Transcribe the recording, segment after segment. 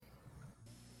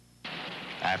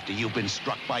after you've been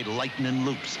struck by lightning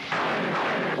loops.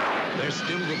 There's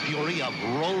still the fury of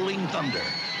rolling thunder,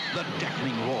 the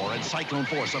deafening roar and cyclone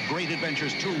force of Great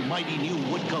Adventure's 2 mighty new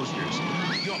wood coasters.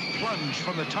 You're plunged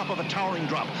from the top of a towering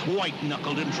drop,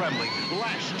 white-knuckled and trembling,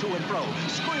 lashed to and fro,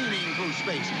 screaming through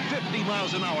space. 50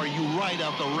 miles an hour, you ride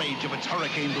out the rage of its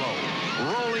hurricane blow.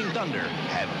 Rolling Thunder.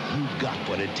 Have you got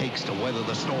what it takes to weather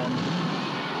the storm?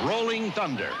 Rolling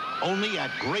Thunder, only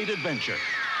at Great Adventure.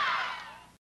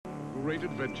 Great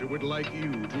Adventure would like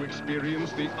you to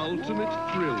experience the ultimate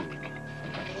thrill.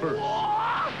 First,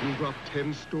 you'll drop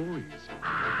 10 stories.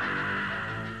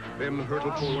 Then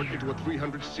hurtle forward into a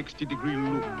 360-degree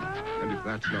loop. And if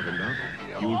that's not enough,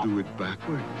 you'll do it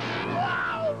backwards.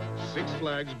 Six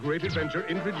Flags Great Adventure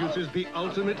introduces the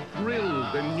ultimate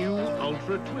thrill, the new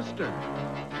Ultra Twister.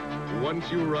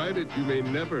 Once you ride it, you may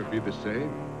never be the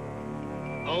same.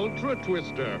 Ultra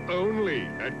Twister, only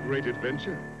at Great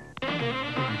Adventure.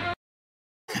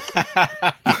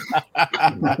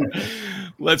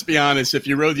 Let's be honest. If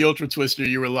you rode the Ultra Twister,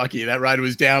 you were lucky. That ride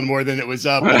was down more than it was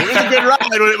up. But it was a good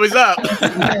ride when it was up.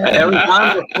 Every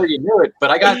time before you knew it.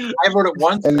 But I rode it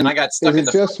once and I got stuck in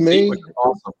the just me? seat, which was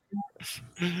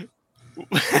awesome.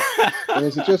 And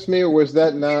is it just me, or was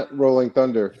that not Rolling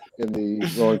Thunder in the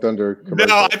Rolling Thunder commercial?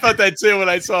 No, I thought that too when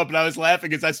I saw it, but I was laughing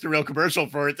because that's the real commercial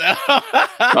for it.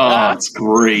 Oh, it's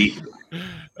great.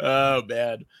 Oh,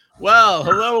 man. Well,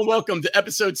 hello and welcome to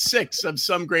episode 6 of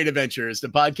Some Great Adventures, the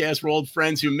podcast where old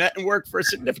friends who met and worked for a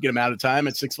significant amount of time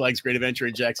at Six Flags Great Adventure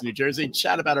in Jackson, New Jersey,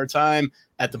 chat about our time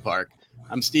at the park.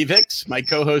 I'm Steve Hicks. My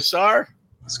co-hosts are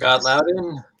Scott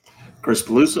Loudon, Chris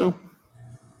Peluso.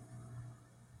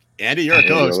 Andy, you're a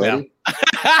co-host now. Andy's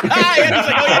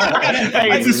like, oh yeah,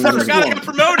 I just forgot I got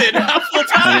promoted. I'm full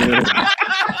time.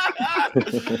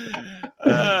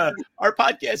 Our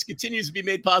podcast continues to be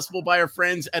made possible by our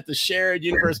friends at the Shared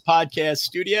Universe Podcast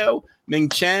Studio. Ming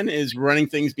Chen is running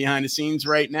things behind the scenes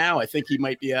right now. I think he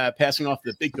might be passing off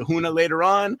the big kahuna later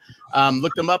on.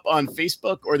 Look them up on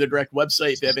Facebook or the direct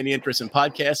website if you have any interest in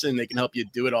podcasting. They can help you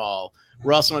do it all.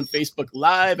 We're also on Facebook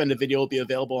Live, and the video will be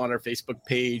available on our Facebook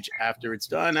page after it's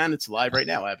done, and it's live right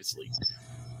now, obviously.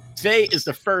 Today is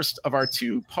the first of our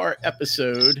 2-part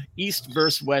episode, East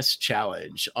vs. West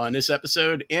Challenge. On this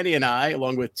episode, Andy and I,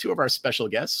 along with 2 of our special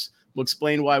guests, will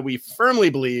explain why we firmly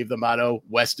believe the motto,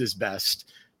 West is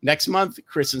best. Next month,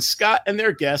 Chris and Scott and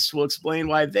their guests will explain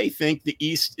why they think the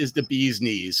East is the bee's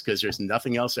knees, because there's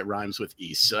nothing else that rhymes with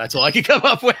East. So that's all I can come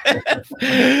up with.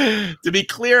 To be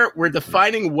clear, we're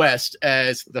defining West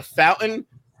as the fountain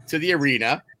to the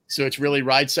arena. So it's really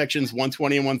ride sections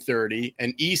 120 and 130.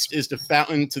 And East is the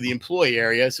fountain to the employee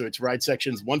area. So it's ride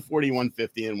sections 140,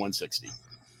 150, and 160.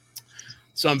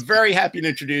 So I'm very happy to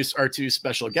introduce our 2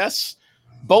 special guests,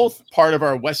 both part of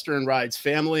our Western Rides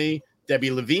family,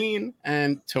 Debbie Levine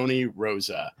and Tony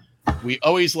Rosa. We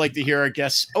always like to hear our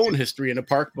guests' own history in the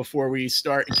park before we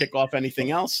start and kick off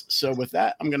anything else. So with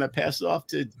that, I'm going to pass it off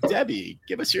to Debbie.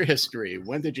 Give us your history.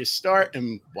 When did you start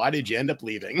and why did you end up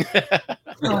leaving?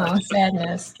 Oh,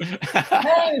 sadness.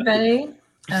 Hi, everybody.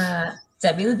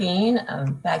 Debbie Levine.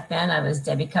 Back then, I was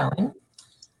Debbie Cohen.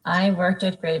 I worked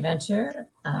at Great Adventure.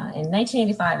 In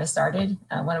 1985, I started.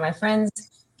 One of my friends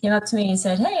came up to me and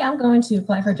said, hey, I'm going to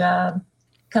apply for a job.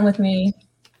 Come with me.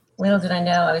 Little did I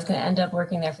know I was going to end up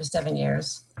working there for 7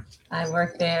 years. I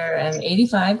worked there in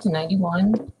 85 to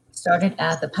 91, started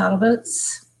at the paddle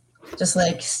boats, just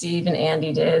like Steve and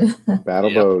Andy did.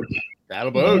 Battle boat.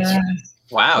 Battle boats. Yeah.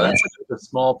 Wow, that's such a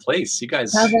small place. You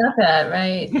guys. How about that,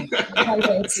 right?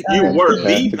 You were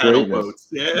the paddle boats.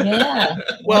 Yeah.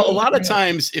 Well, a lot of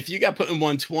times, if you got put in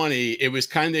 120, it was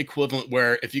kind of the equivalent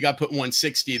where if you got put in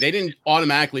 160, they didn't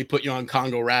automatically put you on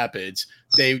Congo Rapids.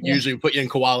 They usually put you in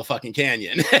Koala fucking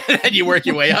Canyon, and you work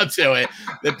your way up to it.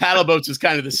 The paddle boats was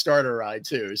kind of the starter ride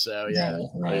too. So yeah.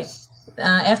 Right.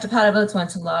 After paddle boats, went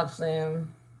to log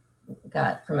flume,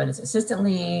 got promoted to assistant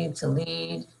lead, to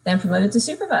lead, then promoted to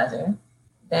supervisor.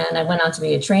 Then I went on to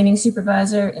be a training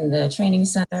supervisor in the training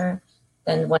center,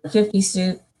 then 150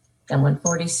 suit, then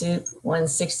 140 suit,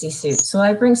 160 suit. So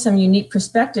I bring some unique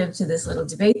perspective to this little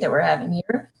debate that we're having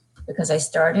here, because I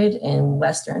started in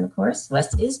Western, of course,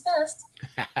 West is best,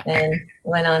 and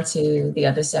went on to the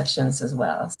other sections as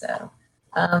well. So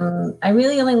I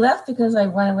really only left because I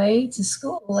went away to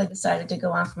school. I decided to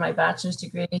go on for my bachelor's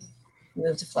degree,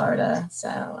 moved to Florida.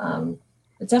 So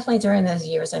but definitely during those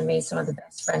years, I made some of the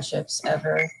best friendships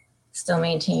ever, still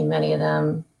maintain many of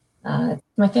them.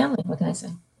 My family, what can I say?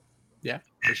 Yeah,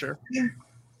 for sure.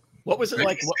 What was it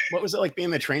like? What was it like being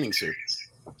in the training suit?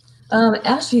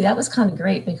 Actually, that was kind of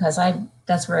great because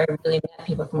that's where I really met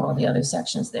people from all the other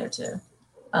sections there too.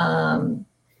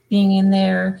 Being in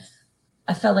there,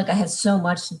 I felt like I had so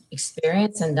much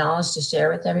experience and knowledge to share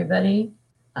with everybody,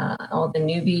 all the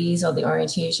newbies, all the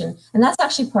orientation. And that's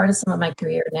actually part of some of my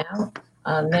career now.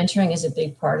 Mentoring is a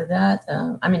big part of that.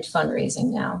 I'm in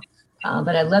fundraising now,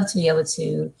 but I'd love to be able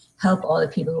to help all the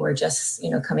people who are just,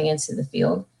 coming into the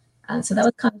field. And so that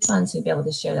was kind of fun to be able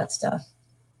to share that stuff,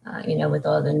 with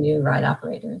all the new ride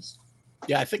operators.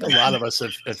 Yeah, I think a lot of us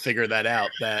have figured that out,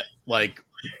 that like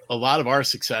a lot of our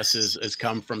successes has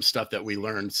come from stuff that we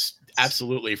learned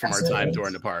absolutely from our time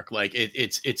during the park. Like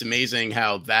it's amazing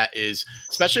how that is,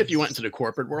 especially if you went into the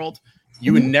corporate world,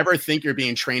 you would never think you're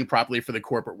being trained properly for the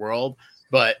corporate world.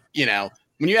 But,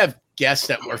 when you have guests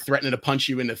that are threatening to punch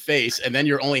you in the face and then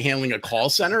you're only handling a call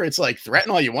center, it's like, threaten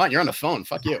all you want. You're on the phone.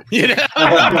 Fuck you. What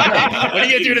are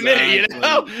you going to do in a minute?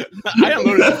 I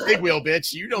unloaded a big wheel,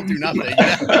 bitch. You don't do nothing.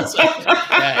 So,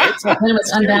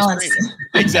 it's unbalanced.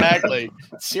 Exactly.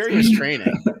 Serious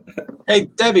training. Hey,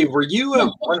 Debbie, were you a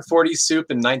 140 Soup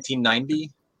in 1990?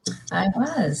 I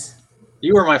was.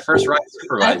 You were my first ride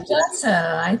supervisor.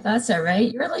 I thought so,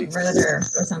 right? You're like rotor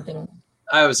or something.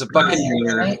 I was a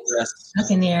Buccaneer. Right? Yes.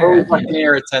 Buccaneer.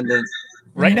 Buccaneer attendant.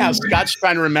 Right now, Scott's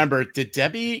trying to remember, did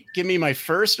Debbie give me my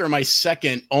first or my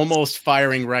second almost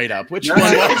firing write-up? Which one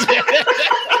was it?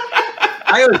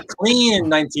 I was clean in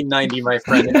 1990, my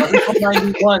friend. It was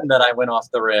 1991 that I went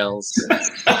off the rails.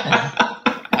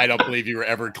 I don't believe you were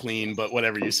ever clean, but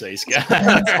whatever you say, Scott.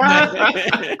 But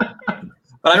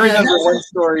I remember one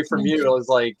story from you. It was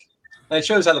like, and it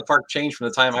shows how the park changed from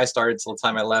the time I started till the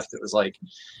time I left. It was like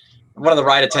one of the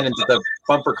ride attendants at the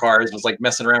bumper cars was like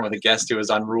messing around with a guest who was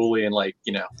unruly and like,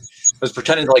 was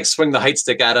pretending to like swing the height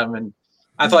stick at him. And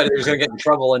I thought he was going to get in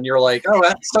trouble. And you're like, oh,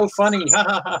 that's so funny.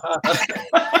 I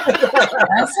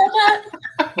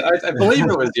believe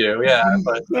it was you. Yeah.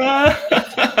 But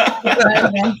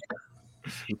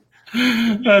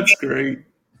that's great.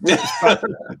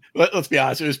 Let's be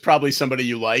honest. It was probably somebody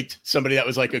you liked, somebody that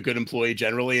was like a good employee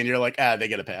generally, and you're like, they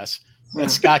get a pass. That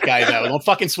Scott guy, though, don't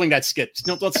fucking swing that skit.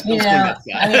 Don't swing that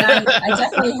guy. I mean, I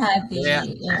definitely had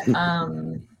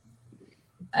the.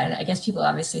 I guess people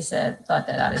obviously thought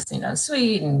that I was,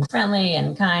 sweet and friendly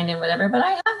and kind and whatever. But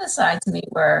I have a side to me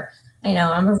where,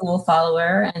 I'm a rule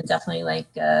follower and definitely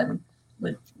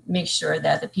would make sure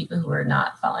that the people who are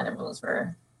not following the rules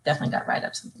were. Definitely got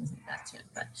write-ups and things like that too.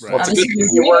 But obviously, if you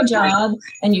did your job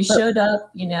and you showed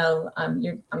up, I'm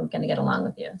going to get along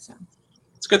with you. So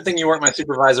it's a good thing you weren't my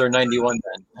supervisor in 91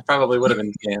 then. I probably would have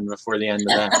been canned before the end of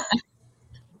that.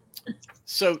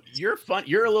 So you're fun.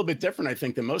 You're a little bit different, I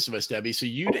think, than most of us, Debbie. So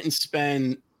you didn't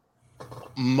spend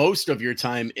most of your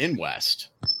time in West.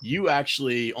 You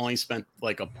actually only spent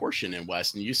like a portion in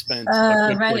West, and you spent a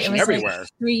good portion everywhere. Like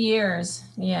 3 years,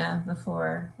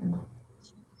 before.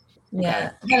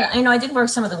 Yeah, but I did work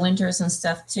some of the winters and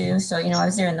stuff too. So I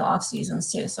was there in the off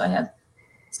seasons too. So I have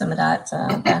some of that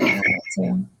background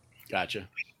too. Gotcha.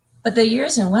 But the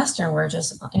years in Western were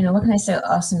just, what can I say?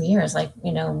 Awesome years. Like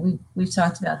we've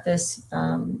talked about this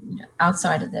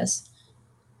outside of this.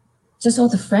 Just all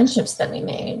the friendships that we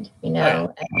made.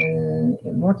 And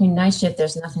working night shift,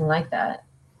 there's nothing like that.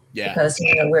 Yeah. Because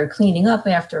we're cleaning up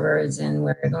afterwards, and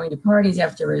we're going to parties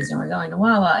afterwards, and we're going to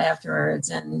Wawa afterwards,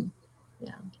 and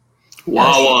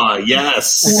Wawa,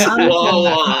 yes.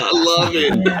 Wawa, I love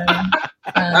it.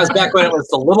 That was back when it was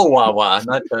the little Wawa,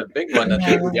 not the big one.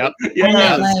 Yep.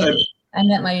 I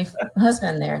met my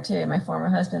husband there too, my former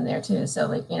husband there too. So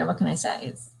what can I say?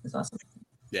 It's awesome.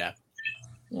 Yeah.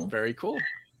 Very cool.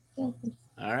 Yeah.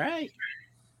 All right.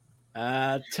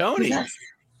 Tony. Yes.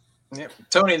 Yeah.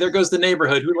 Tony, there goes the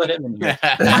neighborhood. Who let him in here?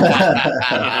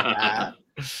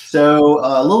 So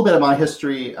a little bit of my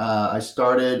history. I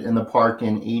started in the park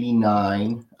in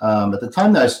 '89. At the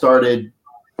time that I started,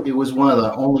 it was one of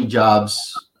the only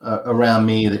jobs around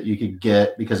me that you could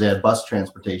get because they had bus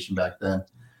transportation back then.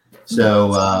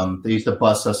 So they used to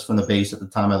bus us from the base. At the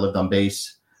time I lived on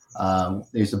base.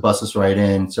 They used to bus us right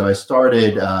in. So I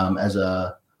started as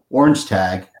a orange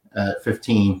tag at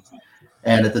 15.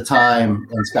 And at the time,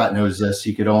 and Scott knows this,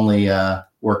 you could only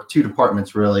work 2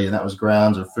 departments really, and that was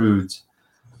grounds or foods.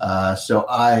 So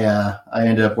I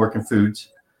ended up working foods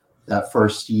that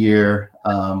first year,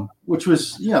 which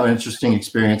was, an interesting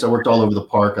experience. I worked all over the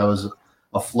park. I was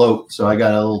afloat, so I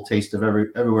got a little taste of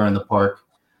everywhere in the park.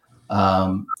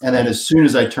 And then as soon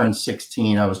as I turned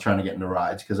 16, I was trying to get into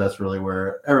rides because that's really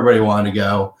where everybody wanted to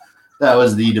go. That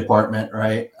was the department,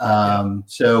 right?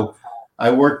 So I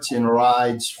worked in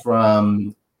rides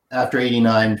from after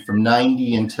 '89, from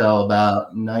 '90 until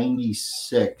about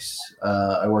 '96.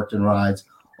 I worked in rides.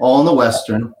 All on the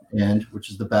Western end, which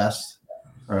is the best.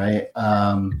 All right.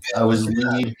 I was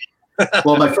lead.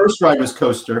 Well, my first ride was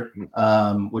Coaster,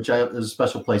 which there's a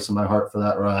special place in my heart for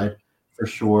that ride, for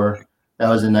sure. That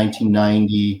was in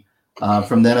 1990.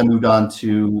 From then I moved on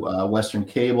to Western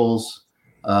Cables,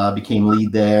 became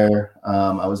lead there.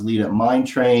 I was lead at Mine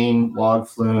Train, Log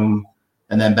Flume,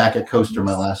 and then back at Coaster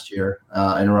my last year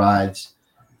in rides.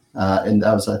 And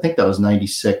I think that was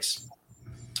 96.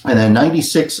 And then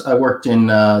 96, I worked in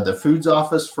the foods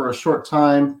office for a short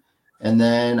time. And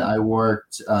then I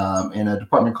worked in a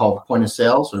department called Point of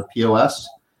Sales, or POS.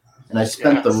 And I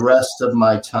spent the rest of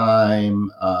my time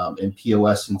in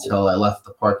POS until I left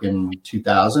the park in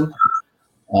 2000.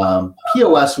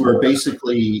 POS were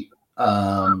basically,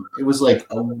 it was like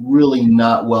a really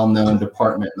not well-known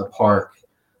department in the park.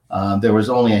 There was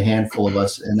only a handful of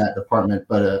us in that department,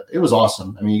 but it was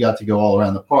awesome. I mean, you got to go all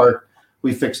around the park.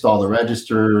 We fixed all the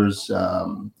registers,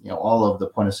 all of the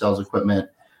point of sales equipment.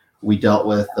 We dealt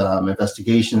with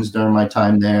investigations during my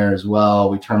time there as well.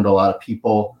 We turned a lot of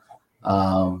people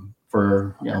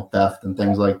for theft and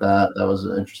things like that. That was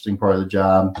an interesting part of the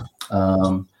job.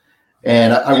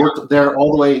 And I worked there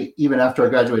all the way, even after I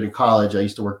graduated college. I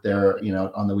used to work there,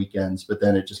 on the weekends, but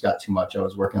then it just got too much. I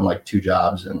was working like 2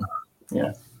 jobs, and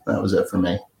that was it for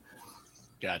me.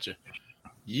 Gotcha.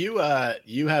 You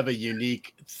have a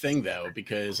unique thing though,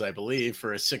 because I believe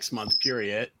for a 6-month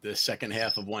period, the second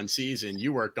half of one season,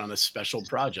 you worked on a special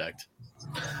project.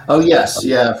 Oh yes,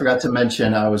 yeah. I forgot to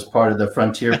mention I was part of the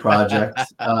Frontier project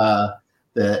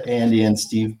that Andy and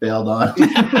Steve bailed on. And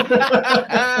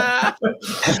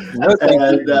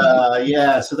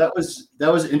so that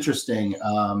was interesting.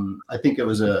 I think it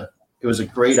was a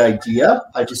great idea.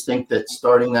 I just think that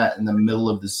starting that in the middle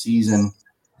of the season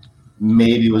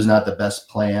maybe was not the best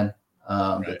plan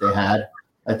that they had.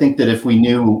 I think that if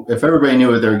everybody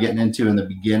knew what they were getting into in the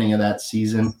beginning of that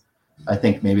season, I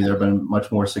think maybe there'd been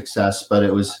much more success. But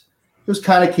it was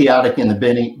kind of chaotic in the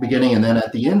beginning, and then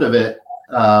at the end of it,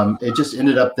 it just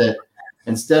ended up that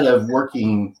instead of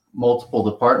working multiple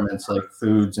departments like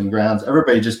foods and grounds,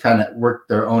 everybody just kind of worked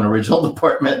their own original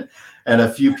department, and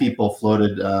a few people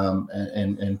floated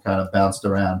and kind of bounced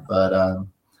around.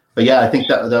 But yeah, I think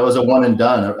that was a one and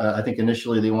done. I think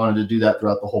initially they wanted to do that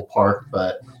throughout the whole park,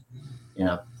 but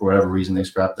for whatever reason they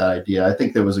scrapped that idea. I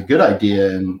think there was a good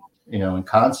idea in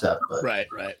concept, but right,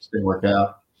 it didn't work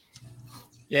out.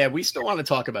 Yeah, we still want to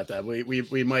talk about that. We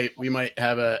might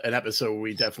have an episode where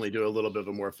we definitely do a little bit of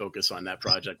a more focus on that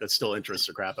project. That still interests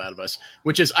the crap out of us,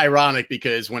 which is ironic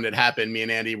because when it happened, me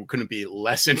and Andy couldn't be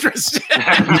less interested.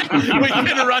 We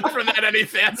couldn't run from that any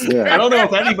faster. Yeah. I don't know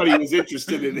if anybody was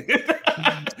interested in it.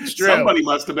 It's true. Somebody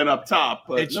must have been up top.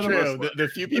 But it's true. The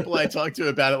few people I talked to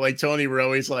about it, like Tony, were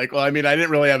always like, "Well, I mean, I didn't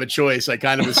really have a choice. I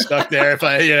kind of was stuck there. If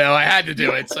I had to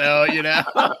do it. So, Yeah.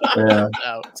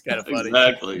 So it's kind of funny."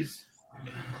 Exactly.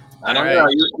 I don't know.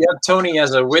 You have Tony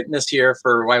as a witness here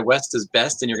for why West is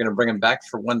best, and you're going to bring him back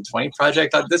for 120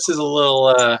 project. This is a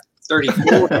little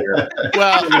 34 here.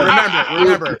 Well,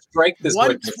 remember, strike this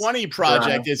 120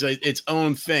 project is its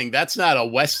own thing. That's not a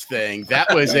West thing. That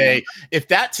was if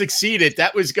that succeeded,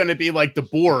 that was going to be like the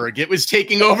Borg. It was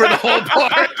taking over the whole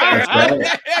park.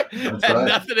 Had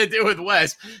nothing to do with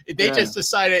West. They just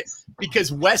decided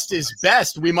because West is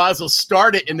best, we might as well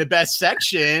start it in the best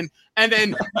section and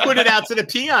then put it out to the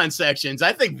peon sections.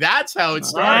 I think that's how it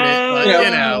started. But,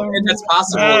 and that's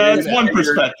possible. It's one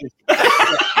perspective.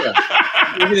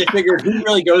 Maybe they figured who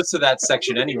really goes to that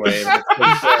section anyway. I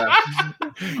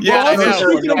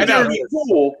know.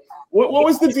 Cool. What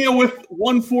was the deal with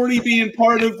 140 being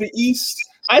part of the East?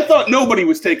 I thought nobody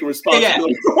was taking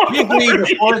responsibility. We agreed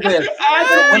before this.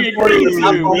 Andy, you were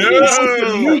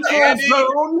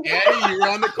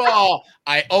on the call.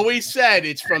 I always said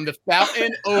it's from the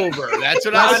fountain over. That's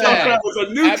what I said. That was a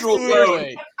neutral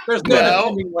zone. There's no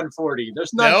 140.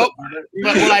 There's no.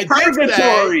 But what I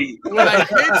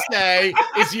did say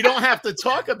is you don't have to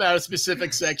talk about a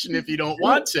specific section if you don't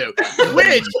want to,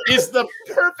 which is the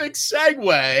perfect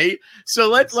segue. So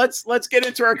let's get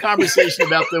into our conversation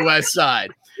about the West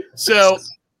Side. So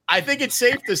I think it's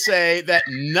safe to say that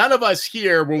none of us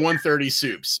here were 130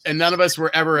 soups, and none of us were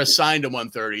ever assigned to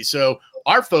 130. So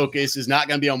our focus is not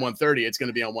going to be on 130. It's going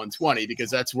to be on 120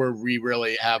 because that's where we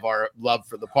really have our love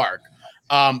for the park.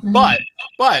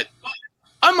 But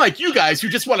unlike you guys who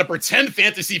just want to pretend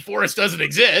Fantasy Forest doesn't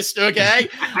exist, okay,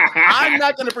 I'm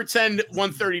not going to pretend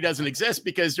 130 doesn't exist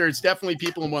because there's definitely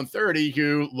people in 130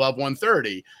 who love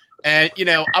 130. And,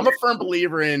 I'm a firm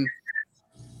believer in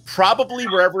probably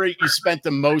wherever you spent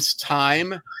the most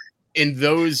time in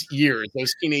those years,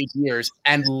 those teenage years,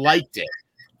 and liked it,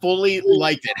 fully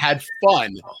liked it, had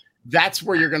fun. That's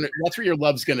where your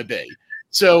love's going to be.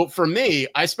 So for me,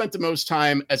 I spent the most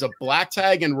time as a black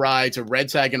tag and rides, a red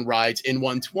tag and rides in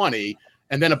 120,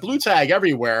 and then a blue tag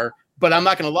everywhere. But I'm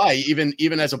not going to lie,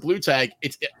 even as a blue tag,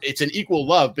 it's an equal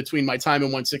love between my time in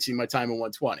 160 and my time in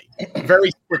 120.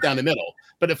 Very split down the middle.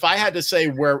 But if I had to say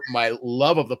where my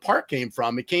love of the park came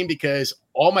from, it came because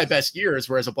all my best years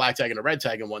were as a black tag and a red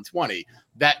tag in 120.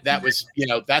 That was,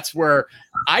 that's where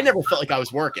I never felt like I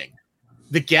was working.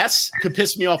 The guests could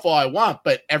piss me off all I want,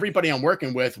 but everybody I'm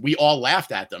working with, we all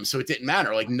laughed at them. So it didn't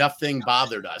matter. Like nothing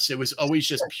bothered us. It was always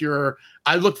just pure.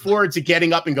 I look forward to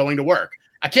getting up and going to work.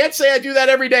 I can't say I do that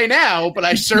every day now, but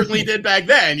I certainly did back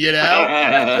then,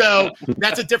 So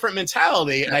that's a different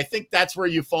mentality. And I think that's where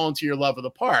you fall into your love of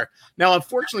the park. Now,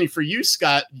 unfortunately for you,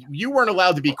 Scott, you weren't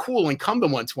allowed to be cool and come to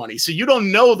 120. So you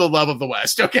don't know the love of the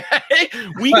West, okay?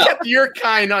 We kept your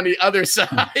kind on the other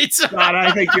side. So. God,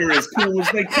 I think you're as cool as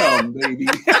they come, baby.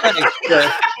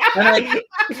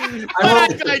 I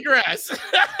digress.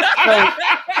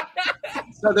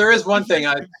 So there is one thing.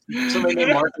 Somebody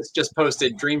named Marcus just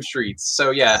posted Dream Streets.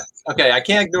 So yeah, okay, I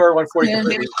can't ignore 140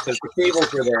 completely because the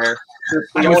cables were there.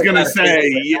 I was gonna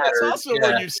say that's also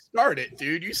where you started,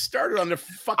 dude. You started on the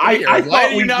fucking year. Why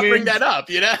do you not bring that up?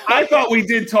 I thought we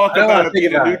did talk about it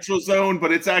being a neutral zone,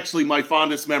 but it's actually my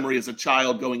fondest memory as a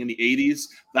child going in the 80s.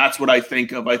 That's what I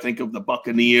think of. I think of the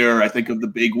Buccaneer. I think of the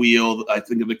Big Wheel. I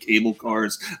think of the cable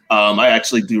cars. I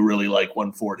actually do really like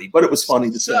 140, but it was funny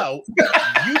to say. So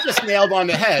you just nailed on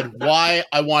the head why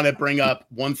I want to bring up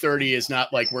 130 is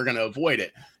not like we're going to avoid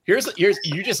it. Here's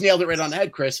you just nailed it right on the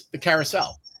head, Chris. The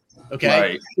carousel. Okay.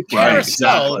 Right, the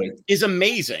carousel is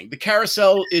amazing. The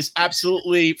carousel is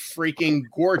absolutely freaking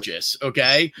gorgeous.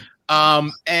 Okay.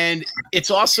 And it's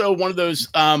also one of those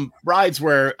rides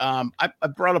where I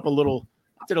brought up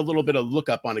did a little bit of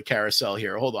lookup on the carousel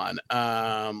here. Hold on.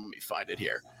 Let me find it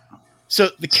here. So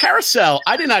the carousel,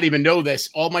 I did not even know this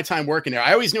all my time working there.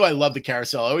 I always knew I loved the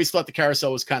carousel. I always thought the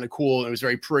carousel was kind of cool and it was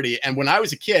very pretty. And when I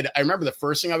was a kid, I remember the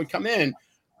first thing I would come in,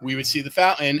 we would see the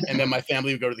fountain and then my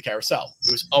family would go to the carousel.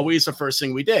 It was always the first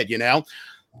thing we did,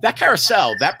 That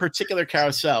carousel, that particular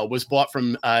carousel was bought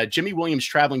from Jimmy Williams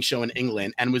Traveling Show in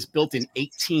England and was built in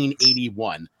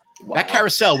 1881. Wow. That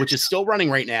carousel, which is still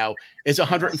running right now, is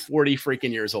 140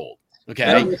 freaking years old. Okay.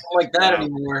 I don't like that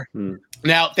anymore.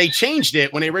 Now they changed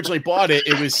it when they originally bought it.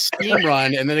 It was steam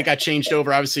run, and then it got changed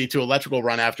over, obviously, to electrical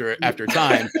run after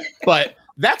time. But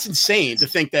that's insane to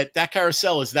think that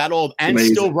carousel is that old and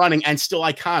still running and still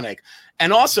iconic.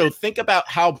 And also think about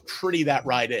how pretty that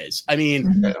ride is. I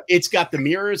mean, it's got the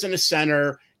mirrors in the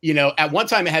center. At one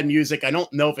time it had music. I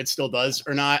don't know if it still does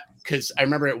or not, because I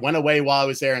remember it went away while I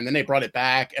was there and then they brought it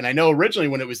back. And I know originally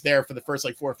when it was there for the first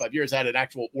 4 or 5 years, it had an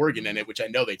actual organ in it, which I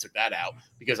know they took that out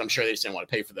because I'm sure they just didn't want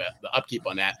to pay for the upkeep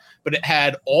on that. But it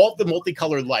had all the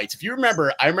multicolored lights. If you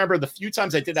remember, I remember the few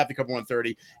times I did have to cover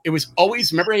 130, it was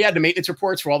always, remember he had the maintenance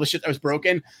reports for all the shit that was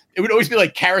broken? It would always be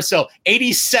like carousel,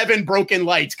 87 broken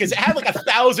lights, because it had like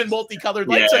 1,000 multicolored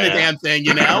lights on the damn thing,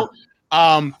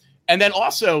 And then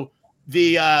also,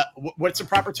 what's the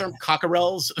proper term?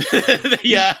 Cockerels,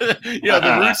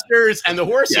 the roosters and the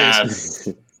horses. Yes.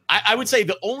 I would say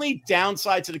the only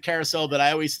downside to the carousel that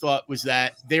I always thought was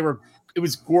that it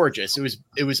was gorgeous.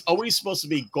 It was always supposed to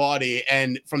be gaudy.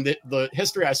 And from the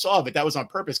history I saw of it, that was on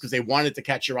purpose because they wanted to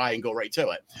catch your eye and go right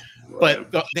to it.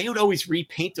 Right. But they would always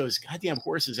repaint those goddamn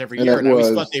horses every year. And I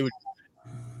always thought they would.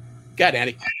 God,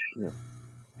 Andy. Yeah.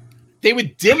 They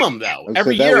would dim them though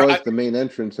every year. That was the main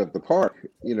entrance of the park.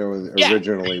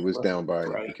 Originally was down by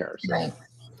the carousel. Right.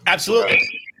 Absolutely,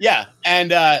 yeah. And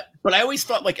but I always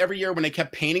thought every year when they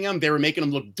kept painting them, they were making them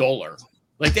look duller.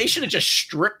 Like they should have just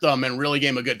stripped them and really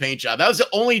gave them a good paint job. That was the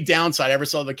only downside I ever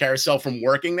saw of the carousel from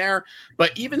working there.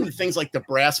 But even the things like the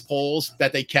brass poles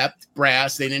that they kept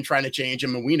brass, they didn't try to change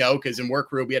them, and we know because in work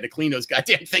crew we had to clean those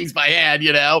goddamn things by hand,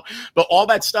 But all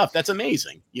that stuff, that's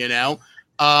amazing,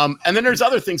 And then there's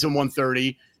other things in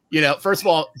 130. First of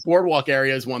all, boardwalk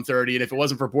area is 130. And if it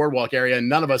wasn't for boardwalk area,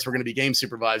 none of us were going to be game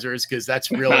supervisors because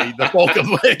that's really the bulk of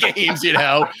the games,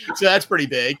 So that's pretty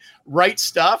big. Right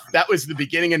Stuff. That was the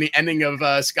beginning and the ending of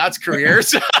Scott's career.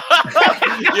 So,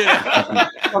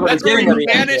 that's where we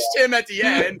managed him at the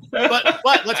end. But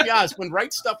let's be honest, when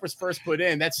Right Stuff was first put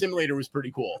in, that simulator was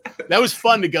pretty cool. That was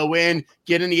fun to go in,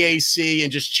 get in the AC,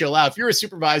 and just chill out. If you're a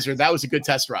supervisor, that was a good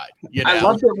test ride. I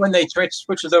loved it when they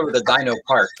switched over to Dino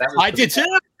Park. I did too.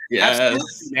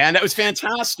 Yes, man, that was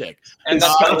fantastic. And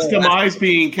Scott's demise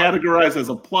being categorized as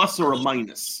a plus or a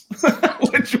minus.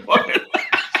 Which one?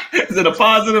 Is it a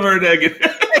positive or a negative?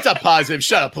 It's a positive.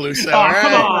 Shut up, Peluso.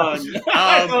 Come on.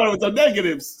 I thought it was a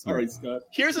negative. Sorry, Scott.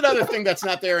 Here's another thing that's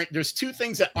not there. There's two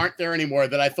things that aren't there anymore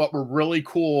that I thought were really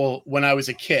cool when I was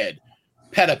a kid.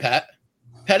 Pet-a-Pet.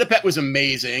 Petapet was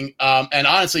amazing. And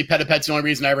honestly, Petapet's the only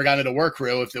reason I ever got into work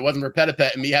crew. If it wasn't for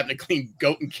Petapet and me having to clean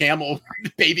goat and camel,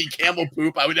 baby camel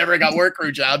poop, I would never have got work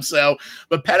crew jobs. So,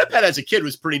 but Petapet as a kid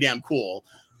was pretty damn cool.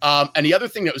 And the other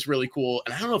thing that was really cool,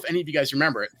 and I don't know if any of you guys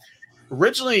remember it,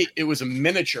 originally it was a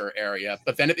miniature area,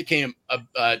 but then it became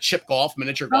a chip golf,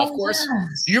 miniature golf course. Yeah.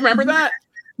 Do you remember that?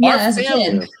 Yeah, Our as a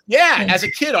family, kid. yeah, as a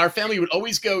kid, our family would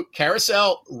always go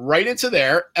carousel right into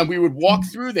there, and we would walk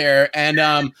through there. And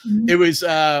it was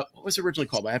what was it originally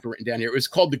called? I have it written down here. It was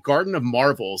called the Garden of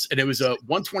Marvels, and it was a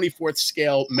 1/24th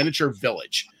scale miniature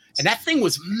village. And that thing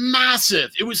was massive.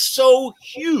 It was so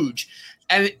huge.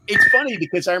 And it's funny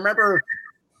because I remember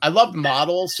I loved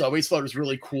models, so I always thought it was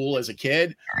really cool as a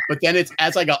kid. But then it's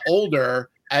as I got older,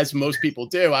 as most people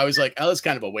do, I was like, oh, it's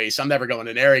kind of a waste. I'm never going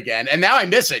in there again. And now I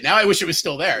miss it. Now I wish it was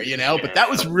still there, you know, but that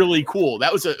was really cool.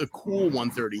 That was a cool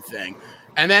 130 thing.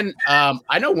 And then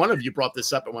I know one of you brought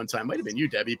this up at one time, might have been you,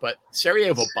 Debbie, but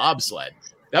Sarajevo bobsled.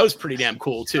 That was pretty damn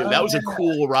cool too. That was a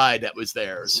cool ride that was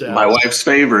there. So My wife's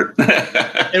favorite.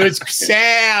 it was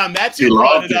Sam. That's who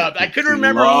brought it up. I couldn't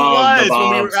remember who it was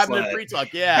when we were having the free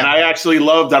talk. Yeah. And I actually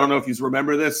loved, I don't know if you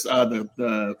remember this,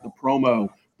 the promo,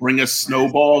 bring a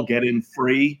snowball, get in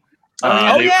free.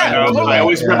 I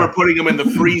always remember putting them in the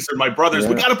freezer. My brothers,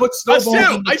 we got to put snowballs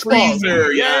in the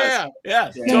freezer. Yeah.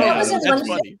 That was in That's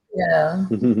funny.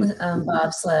 with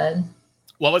bobsled.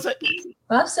 What was it?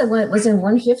 Bobsled was in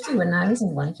 150 when I was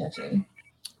in 150.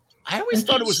 I always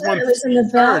thought it was It was in the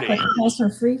back, 130. like across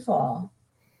from Free Fall.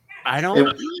 I don't know.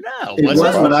 It was,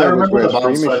 but I remember the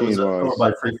Bobsled bobsled was was where over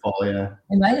by Free Fall, yeah.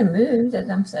 It might have moved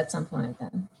at some point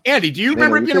then. Andy, do you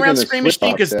remember being around Scream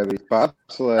Machine? Because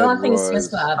bobsled Oh, I'm thinking was Swiss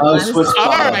Bob. Oh, Swiss all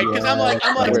Bob, right, because I'm like,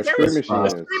 where there Scream is Machine a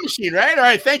is. Scream Machine, right? All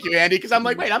right, thank you, Andy, because I'm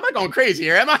like, wait, I'm not going crazy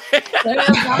here, am I?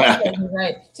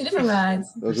 Right. Two different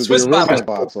rides. Those are Swiss the Bob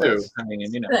original was cool too. bobsleds. I mean,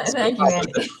 you know. Thank you,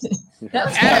 Andy. That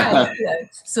was fun. Yeah.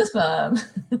 Swiss Bob.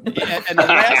 And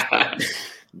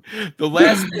the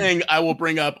last thing I will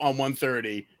bring up on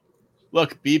 130.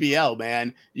 Look, BBL,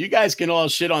 man, you guys can all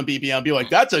shit on BBL and be like,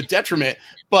 that's a detriment.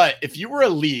 But if you were a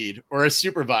lead or a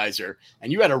supervisor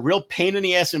and you had a real pain in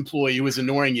the ass employee who was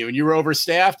annoying you and you were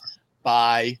overstaffed,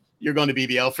 bye, you're going to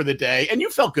BBL for the day. And you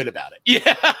felt good about it.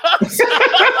 Yeah.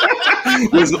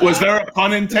 Was there a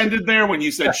pun intended there when you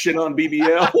said shit on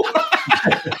BBL?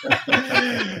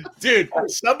 Dude,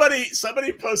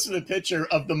 somebody posted a picture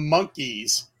of the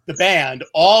Monkees, the band,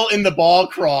 all in the ball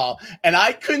crawl, and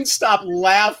I couldn't stop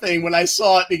laughing when I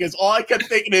saw it because all I kept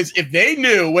thinking is if they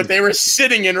knew what they were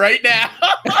sitting in right now,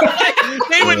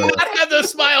 they would not have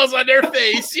those smiles on their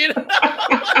face, you know.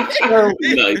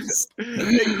 Nice.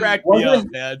 They cracked me up,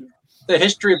 man. The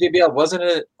history of BBL, wasn't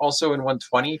it also in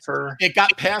 120 for? It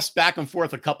got passed back and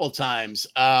forth a couple times,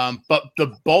 but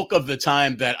the bulk of the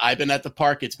time that I've been at the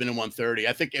park, it's been in 130.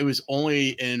 I think it was only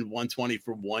in 120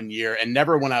 for 1 year, and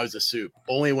never when I was a soup.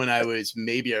 Only when I was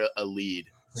maybe a lead.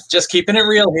 Just keeping it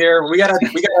real here. We gotta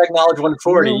acknowledge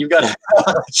 140. You gotta.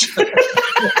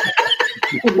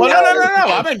 Well,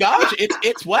 no. I'm acknowledging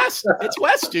it's West. It's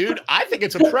West, dude. I think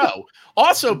it's a pro.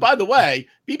 Also, by the way,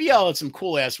 BBL had some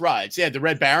cool ass rides. They had the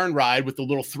Red Baron ride with the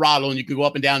little throttle, and you could go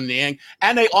up and down in the ang.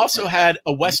 And they also had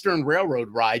a Western Railroad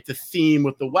ride to theme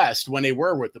with the West when they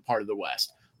were with the part of the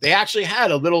West. They actually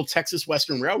had a little Texas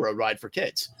Western Railroad ride for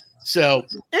kids. So,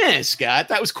 Scott,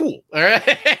 that was cool. All right.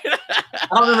 I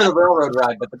don't remember the railroad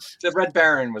ride, but the Red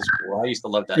Baron was cool. I used to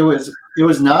love that. It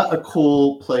was not a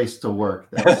cool place to work.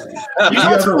 Did you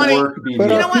ever work BBL?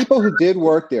 But our people who did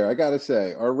work there, I gotta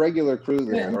say, our regular crew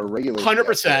there, our regular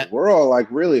 100%. We're all like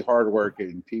really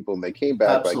hardworking people, and they came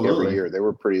back like Absolutely. every year. They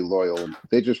were pretty loyal.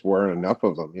 They just weren't enough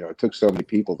of them. You know, it took so many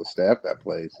people to staff that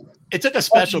place. It took a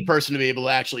special person to be able to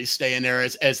actually stay in there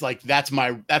as like that's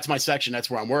my section. That's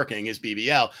where I'm working is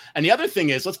BBL. And the other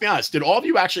thing is, let's be honest, did all of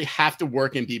you actually have to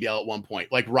work in BBL at one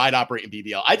point, like ride operate in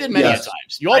BBL? I did many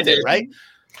times. You all did, right?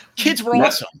 Kids were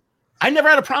awesome. I never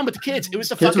had a problem with the kids. It was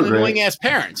the fucking annoying ass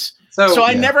parents. So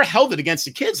I never held it against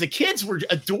the kids. The kids were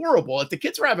adorable. If the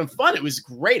kids were having fun, it was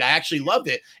great. I actually loved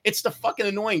it. It's the fucking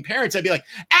annoying parents. I'd be like,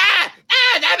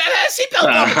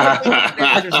 seatbelt.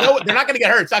 They're not going to get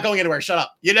hurt. It's not going anywhere. Shut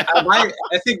up. You know. I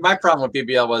think my problem with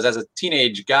BBL was as a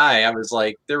teenage guy, I was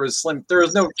like, there was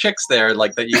no chicks there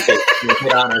like that you could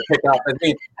hit on or pick up. I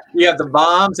mean, you have the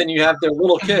moms and you have their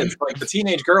little kids. Like the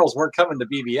teenage girls weren't coming to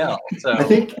BBL. So I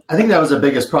think that was the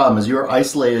biggest problem is you were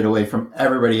isolated away from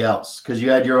everybody else because you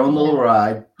had your own little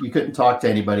ride. You couldn't talk to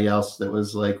anybody else that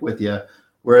was like with you.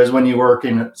 Whereas when you work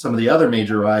in some of the other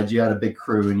major rides, you had a big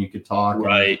crew and you could talk.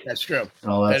 Right. That's true.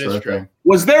 And all that sort of thing.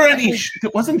 Was there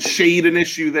wasn't shade an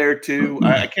issue there too?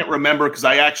 I can't remember because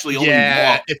I actually only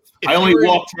walked. I only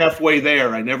walked halfway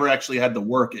there. I never actually had to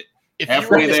work it.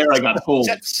 halfway there, I got pulled.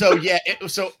 So yeah,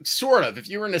 so sort of. If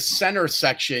you were in the center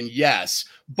section, yes.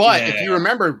 But if you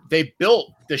remember, they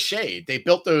built the shade. They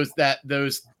built that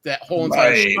whole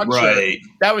entire structure. Right.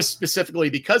 That was specifically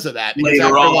because of that. Because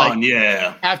later on,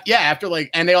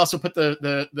 and they also put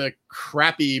the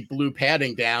crappy blue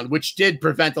padding down, which did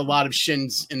prevent a lot of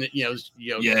shins in the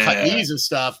cut knees and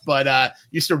stuff. But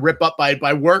used to rip up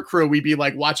by work crew. We'd be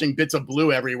like watching bits of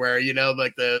blue everywhere,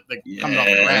 like the coming off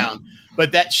the ground.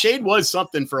 But that shade was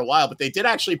something for a while, but they did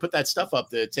actually put that stuff up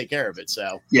to take care of it.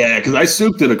 So yeah, because I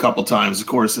souped it a couple times, of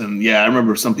course, and I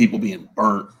remember some people being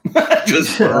burnt,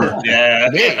 just burnt. Yeah,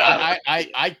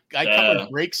 I covered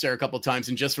breaks there a couple times,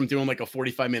 and just from doing like a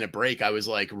 45-minute break, I was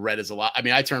like red as a lot. I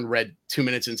mean, I turned red 2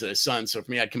 minutes into the sun, so for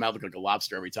me, I'd come out look like a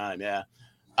lobster every time. Yeah.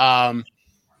 All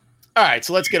right,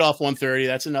 so let's get off 130.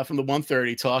 That's enough from the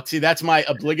 130 talk. See, that's my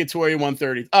obligatory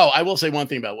 130. Oh, I will say one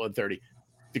thing about 130.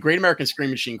 The Great American Screen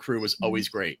Machine crew was always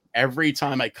great. Every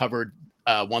time I covered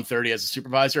 130 as a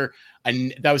supervisor,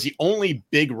 and that was the only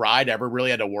big ride I ever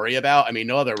really had to worry about. I mean,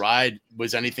 no other ride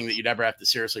was anything that you'd ever have to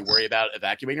seriously worry about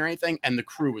evacuating or anything. And the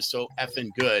crew was so effing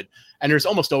good. And there's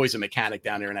almost always a mechanic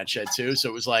down there in that shed too. So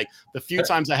it was like the few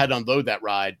times I had to unload that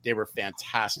ride, they were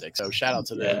fantastic. So shout out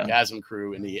to the GASM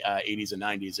crew in the 80s and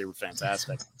 90s. They were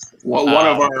fantastic. Well,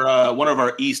 one of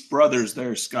our East brothers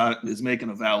there, Scott, is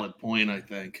making a valid point, I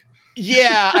think.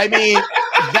 Yeah, I mean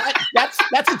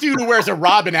that's a dude who wears a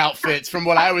Robin outfit, from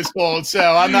what I was told. So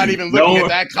I'm not even looking at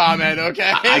that comment.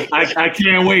 Okay, I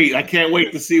can't wait. I can't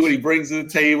wait to see what he brings to the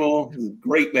table.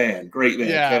 Great man.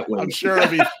 Yeah, I'm sure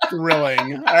it'll be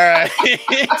thrilling. All right,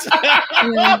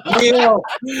 Neil,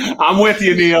 I'm with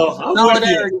you, Neil.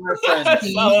 Solidarity, my friend.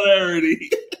 Solidarity.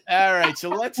 All right, so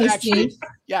let's go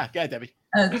ahead, Debbie.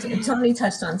 Tony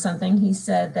touched on something. He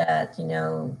said that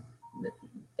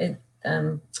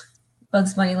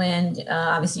Bugs Bunny Land,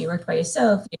 obviously you worked by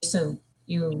yourself, so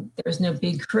there was no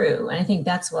big crew. And I think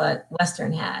that's what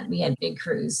Western had. We had big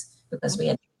crews because we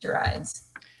had rides.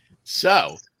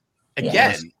 So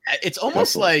again, it's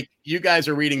almost like you guys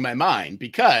are reading my mind,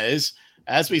 because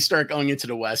as we start going into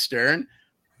the Western,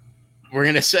 we're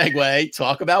going to segue,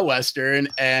 talk about Western,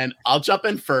 and I'll jump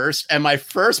in first. And my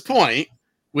first point,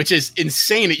 which is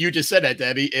insane that you just said that,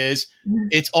 Debbie, is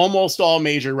it's almost all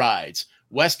major rides.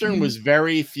 Western was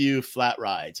very few flat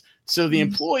rides. So the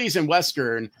employees in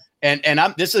Western, and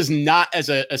this is not as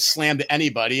a slam to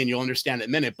anybody, and you'll understand in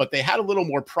a minute, but they had a little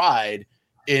more pride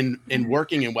in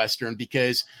working in Western,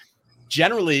 because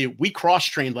generally we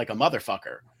cross-trained like a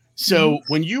motherfucker. So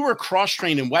when you were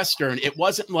cross-trained in Western, it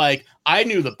wasn't like I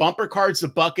knew the bumper cards, the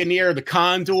Buccaneer, the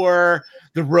Condor,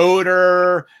 the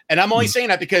Rotor. And I'm only saying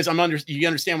that because you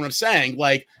understand what I'm saying.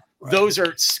 Like, those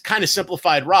are kind of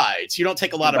simplified rides. You don't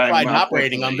take a lot of pride in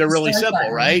operating them. They're really simple,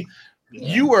 right? Yeah.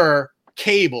 You were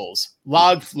cables,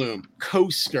 log flume,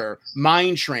 coaster,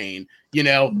 mine train,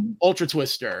 ultra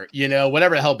twister,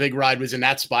 whatever the hell big ride was in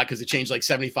that spot, because it changed like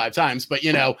 75 times. But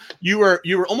you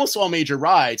were almost all major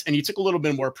rides, and you took a little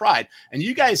bit more pride. And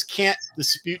you guys can't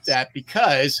dispute that,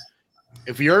 because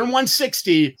if you're in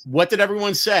 160, what did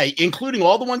everyone say, including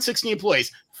all the 160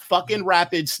 employees? Fucking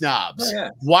rapid snobs. Oh, yeah.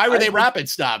 Why were they rapid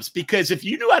snobs? Because if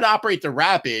you knew how to operate the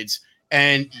rapids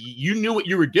and you knew what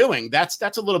you were doing, that's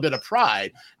a little bit of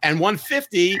pride. And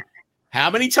 150, how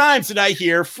many times did I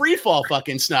hear free fall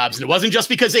fucking snobs? And it wasn't just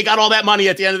because they got all that money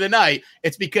at the end of the night.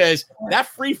 It's because that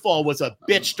free fall was a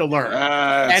bitch to learn.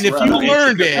 And if you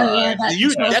learned it,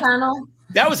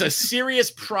 that was a serious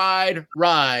pride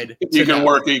ride. You can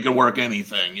work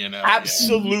anything,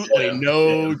 Absolutely,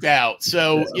 no doubt.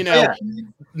 So,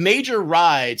 major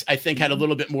rides, I think, had a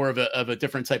little bit more of a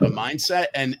different type of mindset.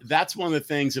 And that's one of the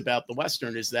things about the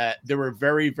Western, is that there were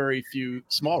very, very few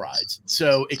small rides.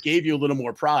 So it gave you a little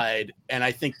more pride. And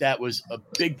I think that was a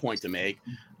big point to make.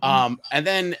 And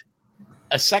then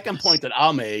a second point that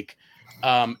I'll make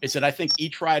is that I think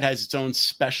each ride has its own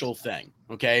special thing.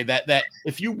 Okay. That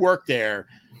if you work there,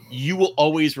 you will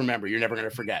always remember. You're never going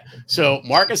to forget. So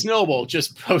Marcus Noble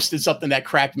just posted something that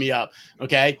cracked me up.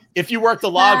 Okay. If you work the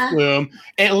log flume,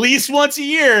 at least once a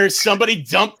year, somebody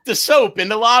dumped the soap in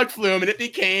the log flume and it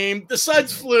became the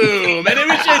suds flume. And it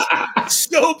was just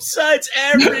soap suds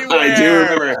everywhere. I do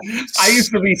remember. I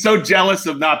used to be so jealous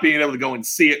of not being able to go and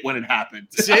see it when it happened.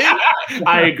 See?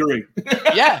 I agree.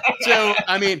 Yeah. So,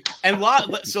 I mean,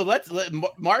 so let's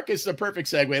Marcus is the perfect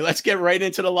segue. Let's get right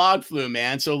into the log flume,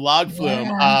 man. So log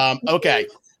flume. Okay.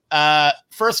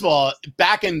 first of all,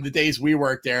 back in the days we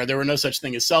worked there were no such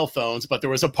thing as cell phones, but there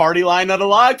was a party line at a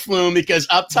log flume because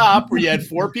up top where you had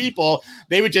 4 people,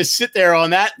 they would just sit there on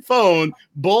that phone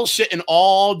bullshitting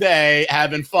all day,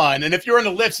 having fun. And if you're in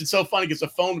the lifts, it's so funny because the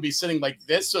phone would be sitting like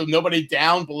this, so nobody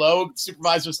down below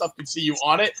supervisor stuff could see you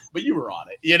on it, but you were on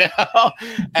it, you know?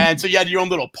 And so you had your own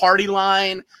little party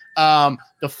line.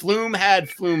 The flume had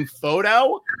flume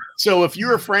photo. So if you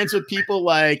were friends with people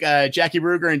like Jackie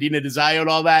Ruger and Dina DeZio and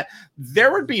all that,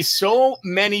 there would be so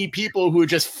many people who would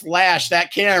just flash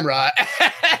that camera.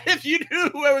 If you knew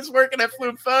who I was working at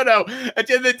Flume Photo, at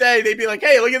the end of the day, they'd be like,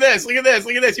 hey, look at this, look at this,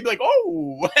 look at this. You'd be like,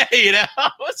 oh, you know?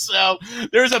 So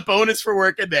there's a bonus for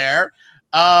working there.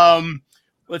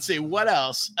 Let's see what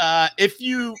else. If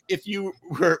you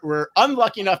were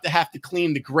unlucky enough to have to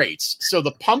clean the grates, so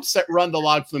the pumps that run the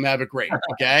log flume have a grate,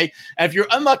 okay? And if you're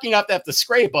unlucky enough to have to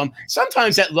scrape them,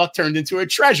 sometimes that luck turned into a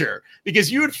treasure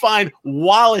because you would find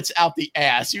wallets out the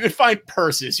ass, you would find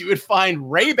purses, you would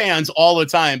find Ray-Bans all the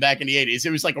time back in the 80s.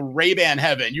 It was like a Ray-Ban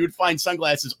heaven. You would find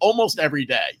sunglasses almost every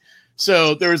day.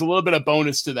 So there was a little bit of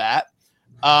bonus to that.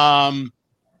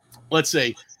 Let's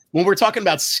see. When we're talking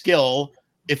about skill,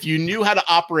 if you knew how to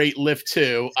operate lift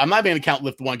 2, I'm not going to count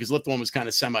lift 1 because lift 1 was kind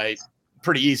of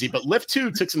pretty easy, but lift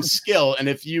 2 took some skill. And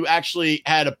if you actually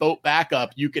had a boat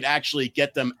backup, you could actually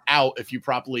get them out if you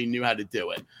properly knew how to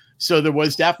do it. So there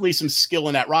was definitely some skill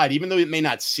in that ride, even though it may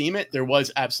not seem it, there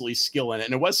was absolutely skill in it.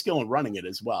 And there was skill in running it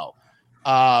as well.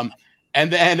 And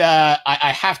then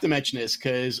I have to mention this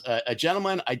because a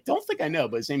gentleman, I don't think I know,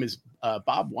 but his name is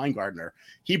Bob Weingartner.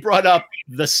 He brought up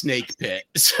the snake pit.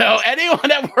 So anyone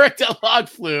that worked at Log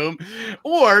Flume,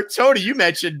 or Tony, you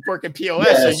mentioned working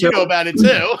POS, so you know about it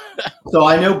too. So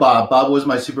I know Bob. Bob was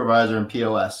my supervisor in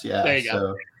POS. Yeah. There you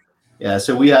go. Yeah.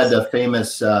 So we had the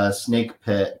famous snake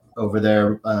pit over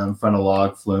there in front of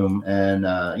Log Flume, and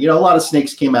a lot of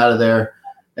snakes came out of there.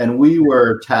 And we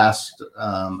were tasked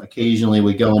occasionally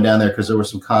with going down there because there were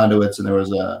some conduits and there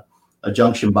was a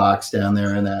junction box down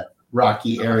there in that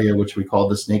rocky area, which we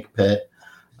called the snake pit,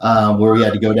 where we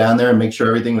had to go down there and make sure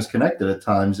everything was connected at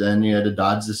times. And you had to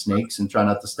dodge the snakes and try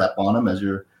not to step on them as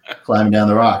you're climbing down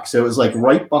the rock. So it was like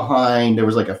right behind, there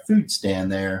was like a food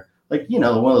stand there, like, one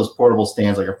of those portable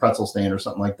stands, like a pretzel stand or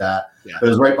something like that. Yeah. But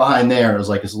it was right behind there. It was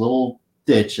like this little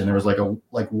ditch and there was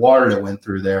like water that went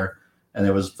through there. And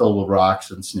it was filled with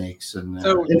rocks and snakes and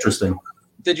interesting.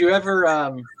 Did you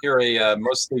ever hear a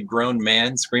mostly grown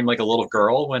man scream like a little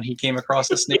girl when he came across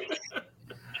a snake?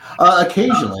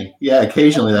 Occasionally. Yeah,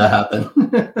 occasionally that happened.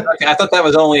 Okay, I thought that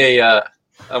was only a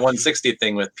 160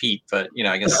 thing with Pete, but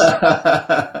I guess.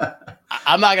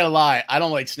 I'm not gonna lie, I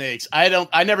don't like snakes.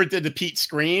 I never did the Pete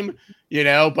scream,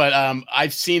 but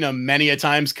I've seen them many a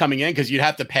times coming in because you'd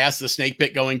have to pass the snake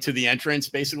pit going to the entrance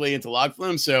basically into Log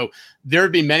Flume. So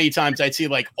there'd be many times I'd see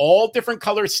like all different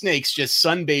color snakes just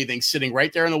sunbathing, sitting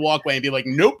right there in the walkway and be like,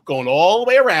 nope, going all the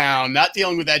way around, not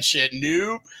dealing with that shit.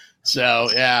 Nope. So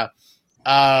yeah.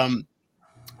 All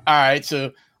right.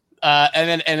 So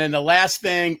and then the last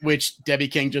thing, which Debbie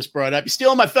King just brought up, you're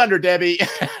stealing my thunder, Debbie.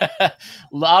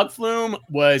 Log Flume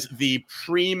was the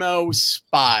primo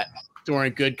spot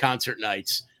during good concert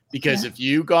nights because if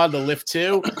you got the lift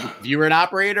 2, if you were an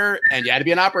operator and you had to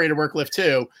be an operator to work lift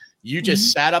 2, you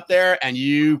just sat up there and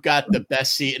you got the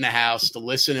best seat in the house to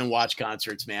listen and watch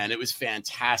concerts, man. It was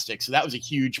fantastic. So that was a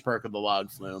huge perk of the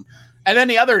Log Flume. And then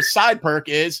the other side perk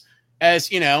is,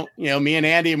 as me and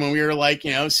Andy, when we were like,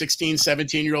 16,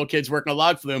 17-year-old kids working a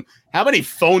Log Flume, how many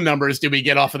phone numbers did we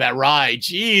get off of that ride?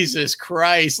 Jesus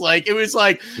Christ. Like, it was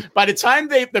like, by the time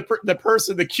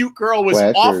the cute girl was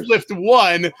off lift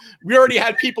 1, we already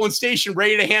had people in station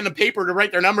ready to hand them paper to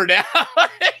write their number down.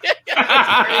 It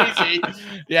was crazy.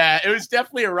 Yeah, it was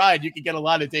definitely a ride. You could get a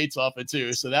lot of dates off it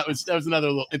too. So that was another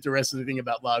little interesting thing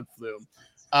about Log Flume.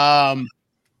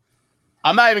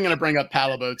 I'm not even going to bring up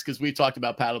paddle boats because we've talked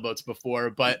about paddle boats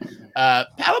before, but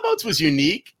paddle boats was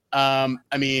unique. I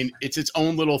mean, it's its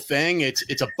own little thing.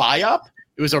 It's a buy up.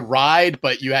 It was a ride,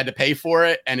 but you had to pay for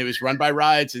it, and it was run by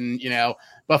rides. And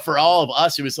but for all of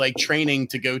us, it was like training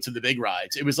to go to the big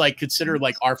rides. It was like considered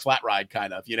like our flat ride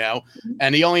kind of,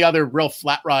 And the only other real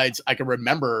flat rides I can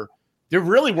remember, there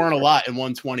really weren't a lot in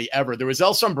 120 ever. There was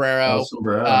El Sombrero,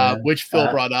 which Phil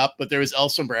brought up, but there was El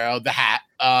Sombrero, the hat,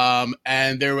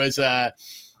 and there was the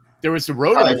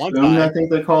rotor at one time. I think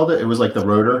they called it. It was like the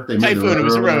rotor. Typhoon. It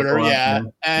was a rotor, yeah.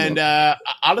 And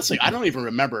honestly, I don't even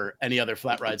remember any other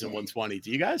flat rides in 120.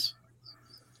 Do you guys?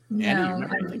 No,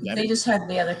 they just had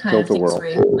the other kind of things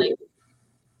where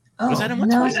was that in 120?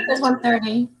 No, it was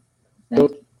 130.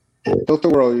 Tilt the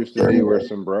World used to be where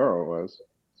Sombrero was.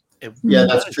 Yeah,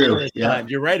 that's true. Yeah,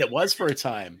 you're right. It was for a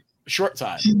time, a short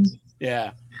time.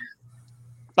 Yeah.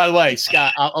 By the way,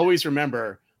 Scott, I'll always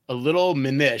remember a little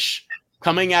Manish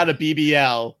coming out of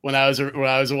BBL when I was a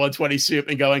 120 soup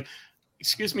and going,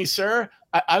 "Excuse me, sir,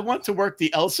 I want to work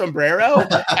the El Sombrero,"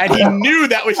 and he knew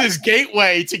that was his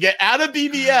gateway to get out of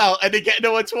BBL and to get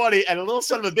into 120. And a little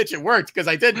son of a bitch, it worked because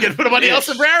I did get put him on the El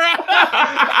Sombrero.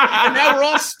 And now we're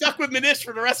all stuck with Manish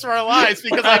for the rest of our lives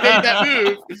because I made that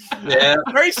move. Yeah,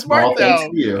 very smart though.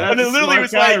 That's And it literally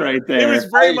was like, right there. it was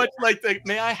very much like the,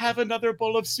 "May I have another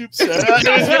bowl of soup, sir?" It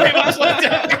was very much like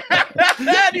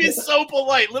that. He was so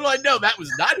polite. Little I know that was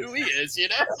not who he is. You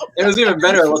know, it was even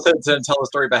better to tell the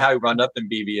story about how he wound up in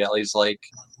BBL. He's like,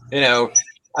 I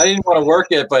didn't want to work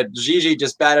it, but Gigi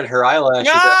just batted her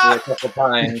eyelashes at me a couple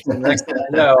times. And next thing I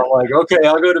know, I'm like, okay,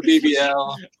 I'll go to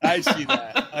BBL. I see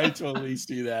that. I totally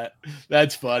see that.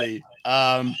 That's funny.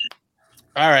 All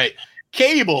right.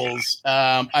 Cables.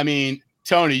 I mean,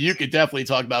 Tony, you could definitely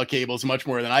talk about cables much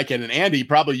more than I can. And Andy,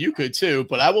 probably you could too.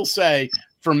 But I will say,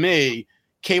 for me,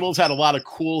 cables had a lot of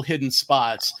cool hidden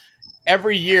spots.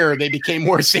 Every year they became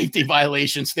more safety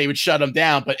violations. They would shut them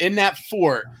down. But in that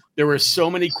fort, there were so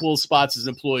many cool spots as an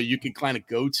employee you could kind of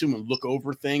go to and look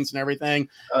over things and everything.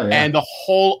 Oh, yeah. And the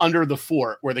whole under the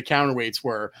fort where the counterweights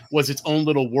were was its own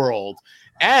little world.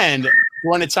 And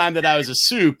during the time that I was a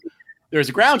soup, there was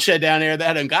a ground shed down there that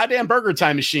had a goddamn Burger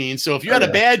Time machine. So if you had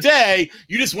a bad day,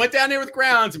 you just went down there with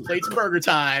grounds and played some Burger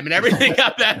Time and everything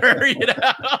got better, you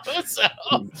know? So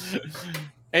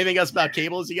anything else about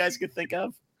cables you guys could think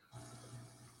of?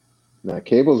 Now,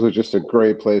 cables was just a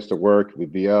great place to work.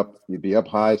 You'd be up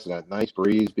high, so that nice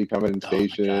breeze be coming in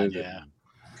station. God, yeah.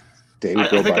 I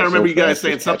think I remember you guys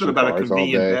saying something about a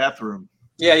convenient bathroom.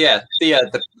 Yeah.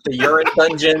 The urine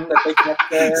dungeon.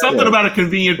 Something about a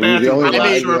convenient bathroom. I'm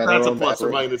not sure if that's a plus or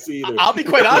minus either. I'll be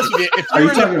quite honest with you. If you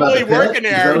were an employee working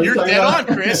there, you're dead on,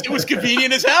 Chris. It was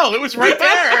convenient as hell. It was right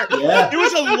there. Yeah. It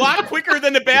was a lot quicker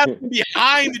than the bathroom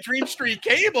behind the Dream Street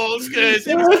cables because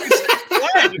it was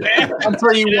man.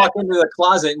 Until you walk into the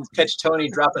closet and catch Tony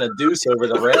dropping a deuce over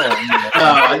the railing.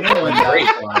 I know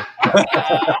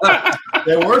that.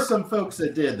 There were some folks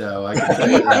that did, though. I can tell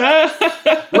you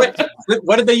that.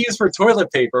 What did they use for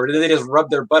toilet paper? Or did they just rub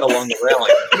their butt along the railing?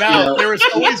 No, there was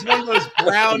always one of those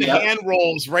brown hand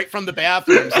rolls right from the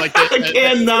bathrooms. Like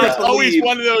there's always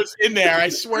one of those in there. I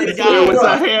swear to God, there was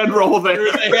a hand roll there. There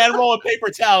was a hand roll of paper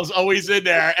towels always in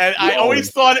there, and I always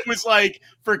thought it was like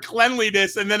for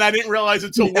cleanliness, and then I didn't realize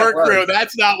until work crew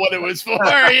that's not what it was for.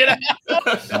 You know,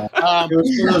 it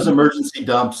was for those emergency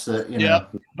dumps. That, know.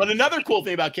 But another cool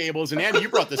thing about cables, and Andy, you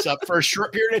brought this up, for a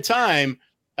short period of time,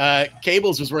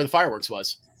 cables was where the fireworks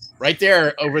was. Right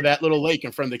there over that little lake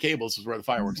in front of the cables is where the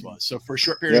fireworks was. So for a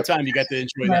short period of time, you got to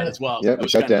enjoy that as well. Yep,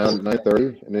 shut down at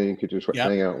 9:30, and then you could just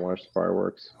hang out and watch the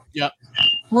fireworks. Yep.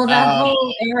 Well, that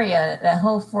whole area, that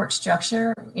whole fort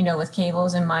structure, with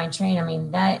cables and mine train, I mean,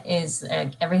 that is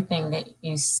everything that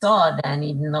you saw then,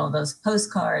 even though those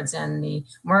postcards and the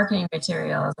marketing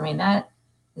materials, I mean, that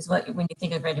is what, when you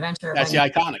think of Great Adventure, that's the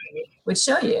iconic. Would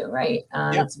show you, right?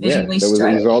 It's visually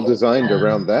it was all designed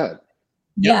around that.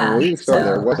 Yeah. When we started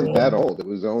there, it wasn't that old. It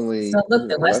was only. So look,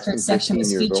 the Western section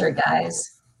was featured,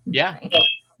 guys. Yeah.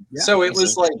 So it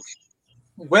was like,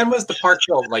 when was the park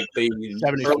built? Like the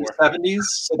early 70s?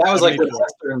 So that was like when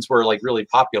Westerns were like really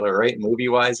popular, right? Movie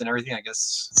wise and everything, I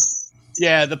guess.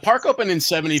 Yeah, the park opened in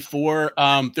 74.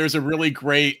 There's a really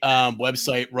great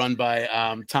website run by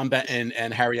Tom Benton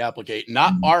and Harry Applegate.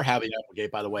 Not our Harry Applegate,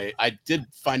 by the way. I did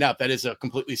find out that is a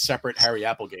completely separate Harry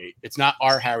Applegate. It's not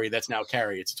our Harry that's now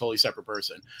Carrie. It's a totally separate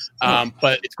person.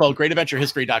 But it's called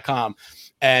GreatAdventureHistory.com,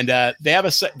 and they have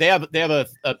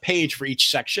a page for each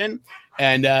section.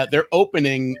 And their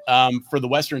opening for the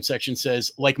Western section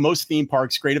says, like most theme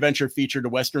parks, Great Adventure featured a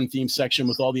Western theme section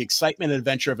with all the excitement and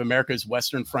adventure of America's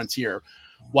Western frontier.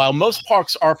 While most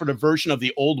parks offered a version of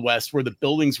the Old West where the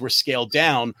buildings were scaled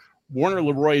down, Warner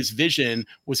Leroy's vision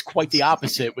was quite the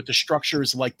opposite, with the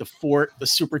structures like the fort, the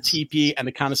super teepee, and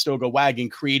the Conestoga wagon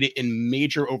created in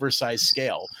major oversized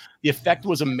scale. The effect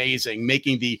was amazing,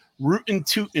 making the rootin'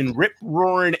 tootin'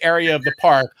 rip-roaring area of the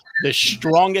park the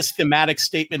strongest thematic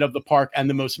statement of the park and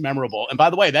the most memorable. And by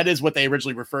the way, that is what they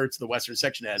originally referred to the Western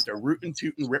section as, the rootin'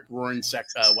 tootin' rip-roaring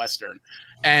Western.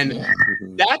 And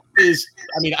that is,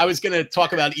 I mean, I was going to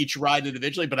talk about each ride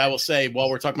individually, but I will say, while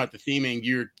we're talking about the theming,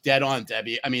 you're dead on,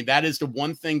 Debbie. I mean, that is the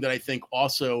one thing that I think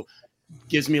also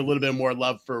gives me a little bit more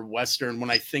love for Western when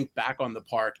I think back on the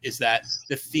park, is that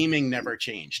the theming never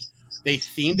changed. They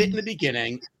themed it in the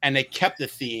beginning and they kept the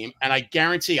theme. And I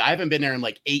guarantee, I haven't been there in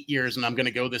like 8 years, and I'm going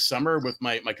to go this summer with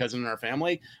my cousin and our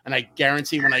family. And I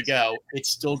guarantee when I go, it's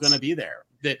still going to be there.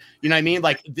 you know what I mean?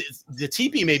 Like the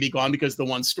teepee may be gone because the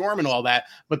one storm and all that,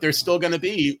 but there's still going to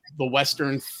be the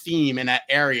Western theme in that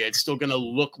area. It's still going to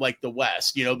look like the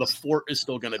West. You know, the fort is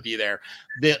still going to be there.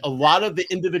 A lot of the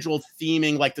individual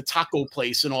theming, like the taco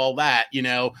place and all that, you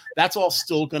know, that's all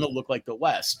still going to look like the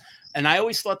West. And I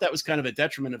always thought that was kind of a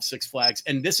detriment of Six Flags.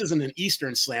 And this isn't an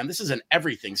Eastern slam. This is an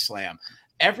everything slam.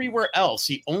 Everywhere else,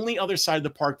 the only other side of the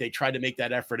park they tried to make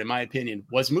that effort, in my opinion,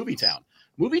 was Movietown.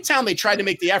 Movietown, they tried to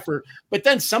make the effort, but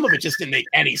then some of it just didn't make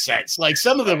any sense. Like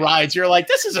some of the rides, you're like,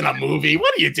 this isn't a movie.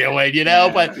 What are you doing? You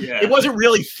know, but it wasn't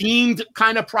really themed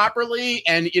kind of properly.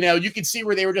 And, you know, you could see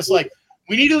where they were just like,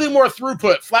 we need a little more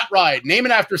throughput, flat ride, name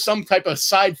it after some type of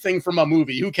side thing from a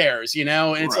movie. Who cares? You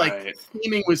know, and it's like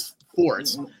theming was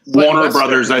forced. Warner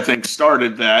Brothers, I think,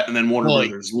 started that, and then Warner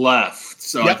Brothers left.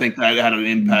 So I think that had an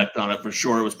impact on it for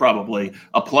sure. It was probably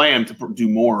a plan to do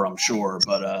more, I'm sure.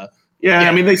 But yeah,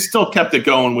 I mean, they still kept it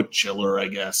going with Chiller, I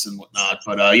guess, and whatnot.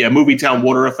 But yeah, Movietown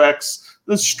water effects,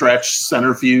 the stretch,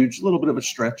 centrifuge, a little bit of a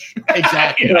stretch.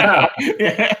 Exactly.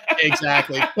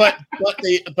 Exactly.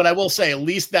 But I will say, at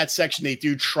least that section, they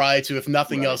do try to, if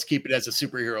nothing else, keep it as a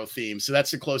superhero theme. So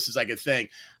that's the closest I could think.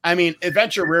 I mean,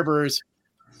 Adventure Rivers,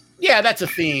 yeah, that's a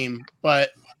theme,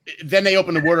 but then they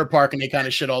open the water park and they kind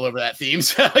of shit all over that theme.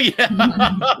 So yeah,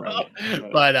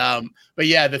 but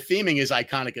yeah, the theming is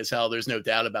iconic as hell. There's no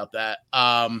doubt about that.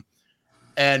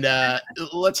 And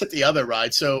let's hit the other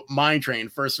ride. So Mine Train,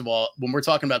 first of all, when we're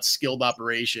talking about skilled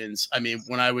operations, I mean,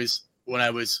 when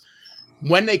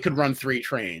they could run 3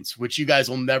 trains, which you guys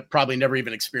will probably never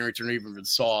even experience or even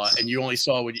saw, and you only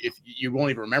saw if you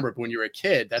won't even remember it, but when you were a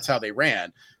kid, that's how they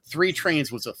ran. 3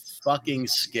 trains was a fucking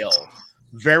skill.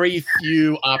 Very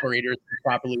few operators could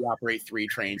properly operate 3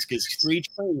 trains, because 3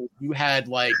 trains, you had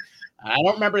like, I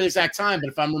don't remember the exact time, but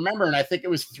if I'm remembering, I think it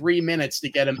was 3 minutes to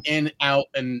get them in, out,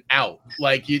 and out.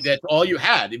 Like that's all you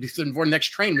had. Before the next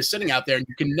train was sitting out there, and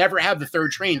you can never have the 3rd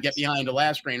train get behind the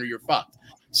last train or you're fucked.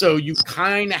 So you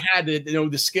kind of had to know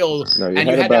the skill. No, you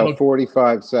had about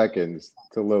 45 seconds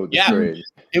to load the train.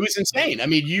 It was insane. I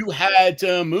mean, you had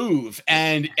to move,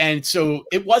 and so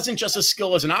it wasn't just a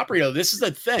skill as an operator. This is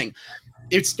the thing.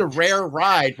 It's the rare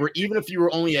ride where even if you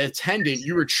were only an attendant,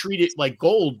 you were treated like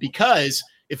gold, because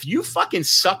if you fucking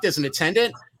sucked as an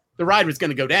attendant, the ride was going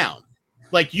to go down.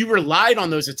 Like you relied on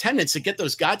those attendants to get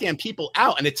those goddamn people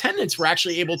out, and attendants were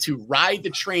actually able to ride the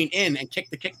train in and kick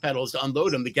the kick pedals to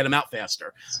unload them to get them out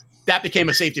faster. That became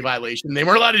a safety violation. They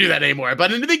weren't allowed to do that anymore.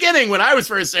 But in the beginning, when I was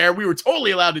first there, we were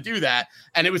totally allowed to do that,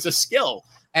 and it was a skill.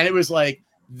 And it was like,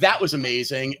 that was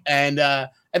amazing. And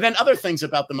then other things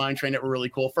about the Mine Train that were really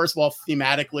cool. First of all,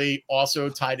 thematically, also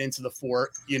tied into the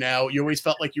fort. You know, you always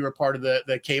felt like you were part of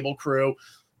the cable crew.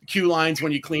 Queue lines,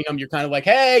 when you clean them, you're kind of like,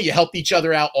 hey, you help each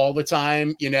other out all the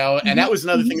time, you know. And that was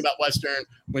another thing about Western.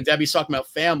 When Debbie's talking about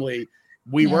family,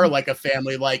 we were like a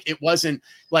family. Like it wasn't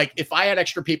like if I had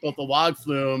extra people at the log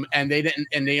flume and they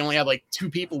only had like 2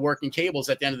 people working cables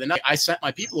at the end of the night, I sent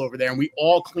my people over there and we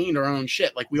all cleaned our own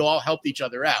shit. Like we all helped each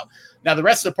other out. Now the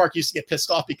rest of the park used to get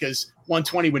pissed off because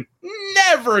 120 would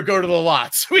never go to the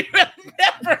lots. We would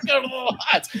never go to the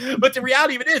lots. But the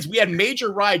reality of it is we had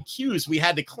major ride queues we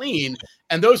had to clean,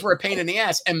 and those were a pain in the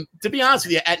ass. And to be honest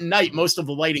with you, at night, most of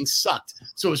the lighting sucked.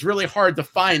 So it was really hard to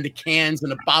find the cans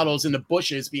and the bottles and the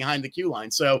bushes behind the queue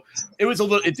line. So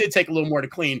it did take a little more to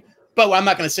clean. But I'm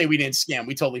not going to say we didn't scam.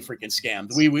 We totally freaking scammed.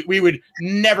 We would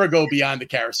never go beyond the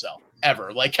carousel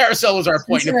ever. Like carousel was our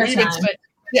point. If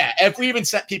we even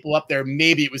set people up there,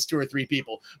 maybe it was 2 or 3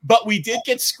 people. But we did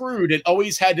get screwed and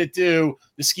always had to do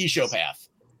the ski show path.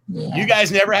 Yeah. You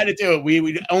guys never had to do it. We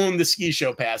would own the ski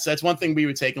show pass. That's one thing we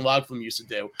would take, and Log Flume used to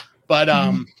do. But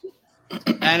and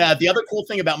the other cool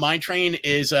thing about Mine Train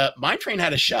is Mine Train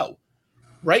had a show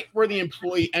right where the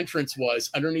employee entrance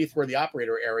was, underneath where the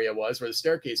operator area was, where the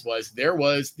staircase was. There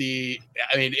was it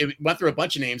went through a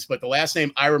bunch of names, but the last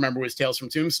name I remember was Tales from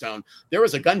Tombstone. There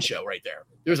was a gun show right there.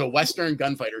 There was a Western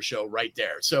gunfighter show right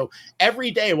there. So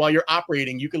every day while you're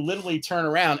operating, you could literally turn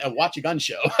around and watch a gun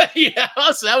show. You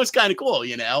know? So that was kind of cool,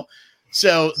 you know?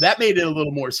 So that made it a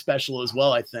little more special as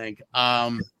well, I think.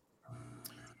 And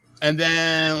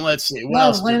then let's see.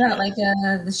 What about like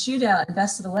the shootout in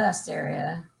Best of the West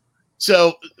area?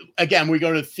 So again, we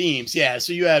go to themes. Yeah.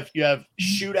 So you have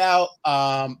shootout.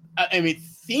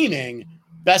 Theming,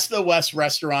 Best of the West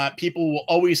restaurant. People will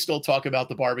always still talk about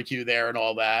the barbecue there and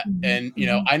all that. And, you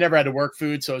know, I never had to work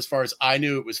food. So as far as I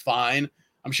knew, it was fine.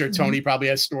 I'm sure Tony probably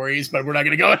has stories, but we're not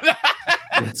going to go into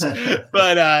that.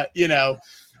 But,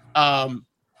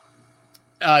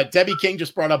 Debbie King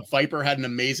just brought up Viper had an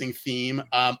amazing theme.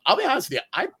 I'll be honest with you,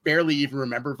 I barely even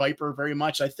remember Viper very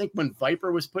much. I think when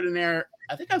Viper was put in there,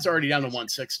 I think I was already down to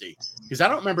 160 because I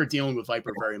don't remember dealing with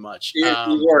Viper very much.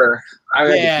 You were.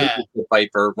 I had with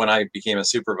Viper when I became a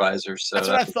supervisor. So that's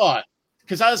what I thought.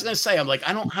 Because I was going to say, I'm like,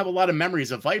 I don't have a lot of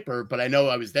memories of Viper, but I know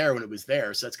I was there when it was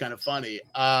there. So that's kind of funny.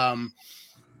 And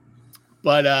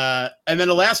then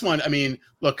the last one, I mean,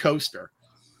 look, Coaster.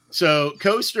 So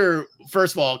Coaster,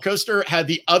 first of all, Coaster had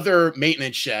the other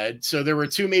maintenance shed. So there were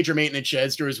two major maintenance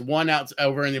sheds. There was one out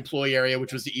over in the employee area,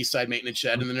 which was the east side maintenance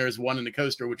shed. And then there was one in the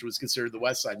Coaster, which was considered the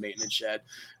west side maintenance shed.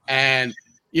 And,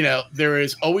 you know, there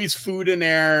is always food in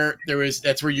there.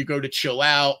 That's where you go to chill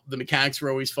out. The mechanics were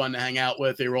always fun to hang out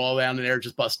with. They were all down in there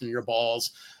just busting your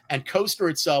balls. And Coaster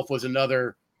itself was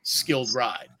another skilled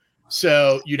ride.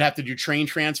 So you'd have to do train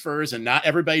transfers, and not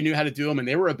everybody knew how to do them, and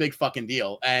they were a big fucking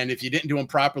deal. And if you didn't do them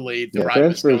properly, the ride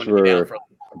was going to be down for a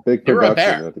big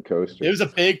production at the Coaster. It was a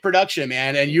big production,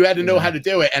 man, and you had to know how to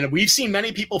do it. And we've seen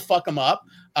many people fuck them up.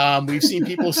 We've seen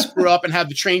people screw up and have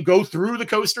the train go through the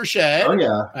Coaster shed. Oh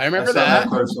yeah, I remember that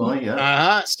personally.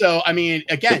 Yeah. So I mean,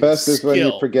 again, the best is when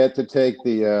you forget to take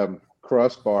the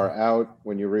crossbar out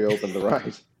when you reopen the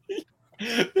ride.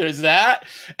 There's that,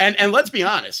 and let's be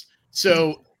honest.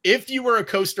 So if you were a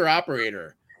Coaster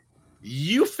operator,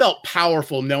 you felt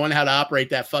powerful knowing how to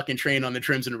operate that fucking train on the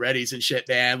trims and readies and shit,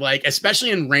 man. Like, especially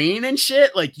in rain and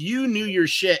shit, like you knew your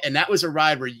shit. And that was a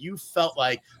ride where you felt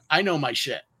like, I know my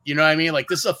shit. You know what I mean? Like,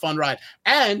 this is a fun ride.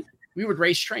 And we would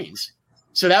race trains.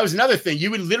 So that was another thing. You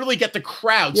would literally get the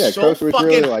crowd so Coaster fucking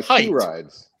was really like hyped. two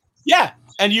rides. Yeah.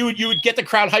 And you would get the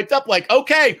crowd hyped up like,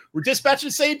 okay, we're dispatching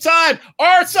the same time.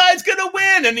 Our side's going to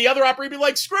win. And the other operator would be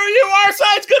like, screw you, our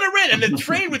side's going to win. And the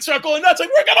train would start going nuts like,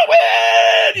 we're going to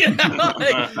win. You know?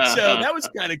 Like, so that was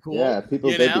kind of cool. Yeah, people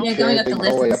going up the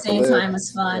lift at the same time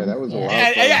was fun. Yeah, that was a lot of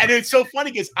fun. Yeah, and it's so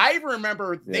funny because I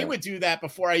remember they would do that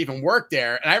before I even worked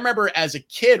there. And I remember as a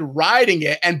kid riding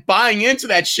it and buying into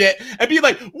that shit and being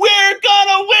like, we're going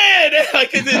to win.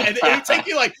 Like, and it would take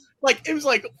you like it was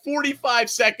like 45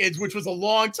 seconds, which was a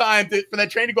long time for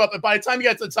that train to go up. And by the time you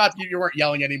got to the top, you weren't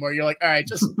yelling anymore. You're like, all right,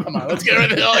 just come on, let's get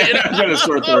over the hill. You know? Gotta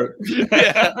sort through it.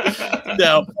 Yeah.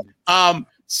 No.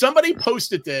 Somebody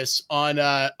posted this on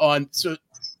the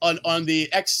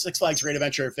Six Flags Great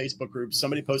Adventure Facebook group.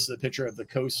 Somebody posted a picture of the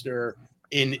Coaster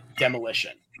in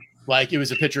demolition. Like it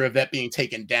was a picture of that being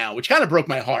taken down, which kind of broke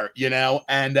my heart, you know.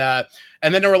 And then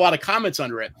there were a lot of comments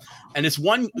under it. And this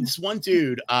one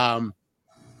dude,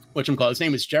 his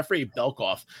name is Jeffrey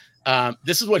Belkoff.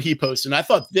 This is what he posted. And I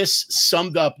thought this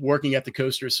summed up working at the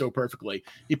Coaster so perfectly.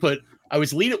 He put, I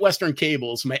was lead at Western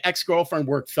Cables. My ex-girlfriend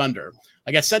worked Thunder.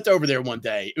 I got sent over there one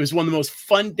day. It was one of the most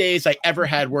fun days I ever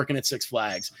had working at Six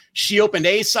Flags. She opened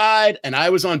A side and I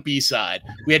was on B side.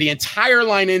 We had the entire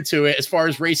line into it as far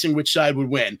as racing which side would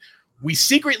win. We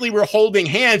secretly were holding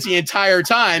hands the entire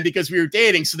time because we were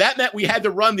dating. So that meant we had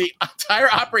to run the entire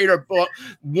operator book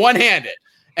one-handed.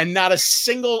 And not a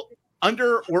single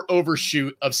under or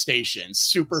overshoot of stations.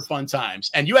 Super fun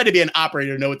times. And you had to be an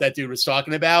operator to know what that dude was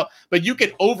talking about. But you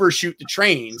could overshoot the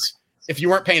trains if you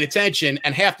weren't paying attention,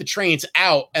 and half the train's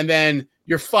out, and then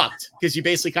you're fucked because you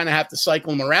basically kind of have to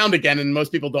cycle them around again. And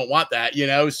most people don't want that, you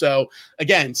know? So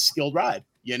again, skilled ride,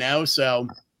 you know? So,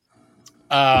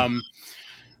 and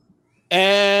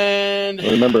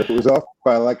remember, if it was off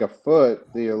by like a foot,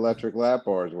 the electric lap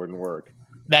bars wouldn't work.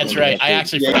 That's right. I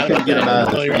actually forgot about that.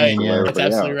 Absolutely right. That's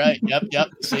absolutely right. Yep.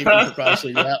 Safety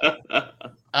precaution. Yep.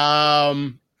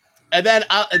 And then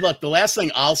look, the last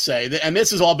thing I'll say, and this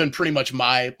has all been pretty much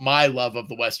my love of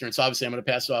the Western. So obviously I'm going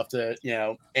to pass it off to, you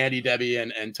know, Andy, Debbie,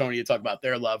 and Tony to talk about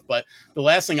their love. But the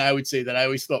last thing I would say that I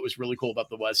always thought was really cool about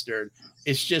the Western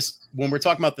is just when we're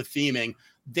talking about the theming,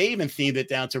 they even themed it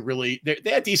down to really, they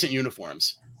had decent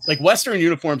uniforms. Like Western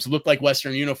uniforms look like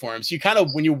Western uniforms. You kind of,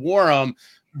 when you wore them,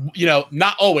 you know,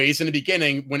 not always in the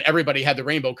beginning when everybody had the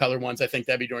rainbow color ones. I think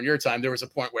Debbie, during your time, there was a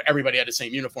point where everybody had the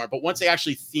same uniform. But once they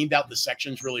actually themed out the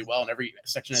sections really well, and every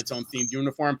section had its own themed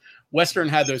uniform, Western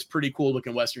had those pretty cool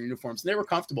looking Western uniforms. And they were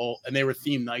comfortable and they were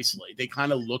themed nicely. They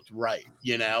kind of looked right,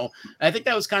 you know. And I think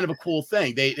that was kind of a cool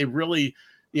thing. They really,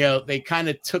 you know, they kind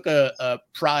of took a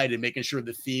pride in making sure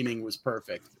the theming was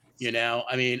perfect. You know,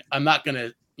 I mean, I'm not going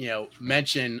to, you know,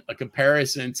 mention a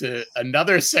comparison to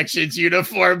another section's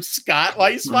uniform. Scott, why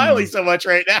are you smiling so much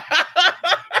right now?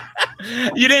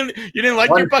 You didn't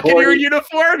like your Buccaneer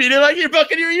uniform? You didn't like your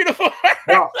Buccaneer uniform?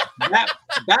 Well,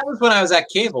 that was when I was at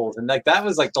Cables, and like that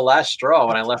was like the last straw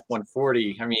when I left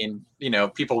 140. I mean, you know,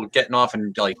 people getting off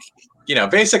and like, you know,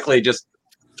 basically just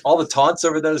all the taunts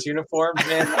over those uniforms,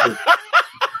 man.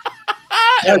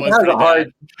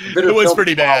 It was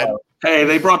pretty bad. Hey,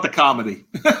 they brought the comedy.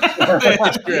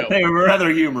 It's true. They were rather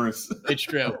humorous. It's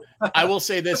true. I will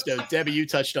say this though, Debbie, you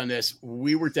touched on this.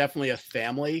 We were definitely a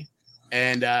family,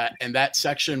 and that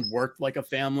section worked like a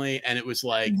family. And it was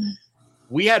like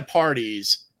we had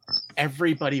parties.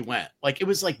 Everybody went. Like it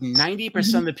was like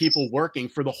 90% of the people working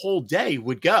for the whole day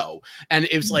would go, and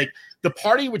it was like the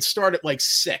party would start at like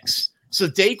 6. So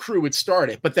day crew would start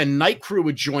it, but then night crew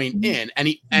would join in.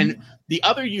 And the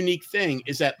other unique thing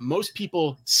is that most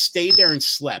people stayed there and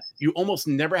slept. You almost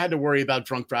never had to worry about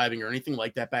drunk driving or anything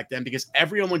like that back then, because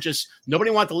nobody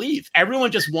wanted to leave.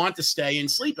 Everyone just wanted to stay and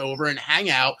sleep over and hang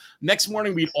out. Next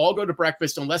morning, we'd all go to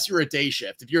breakfast unless you're a day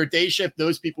shift. If you're a day shift,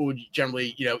 those people would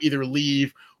generally, either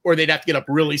leave or they'd have to get up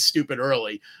really stupid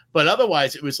early. But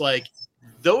otherwise, it was like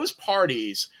those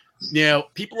parties,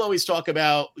 people always talk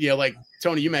about, like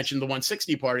Tony, you mentioned the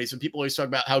 160 parties, and people always talk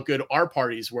about how good our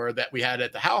parties were that we had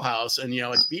at the Howe House and,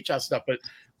 at the beach house stuff. But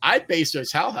I based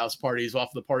those Howe House parties off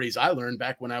of the parties I learned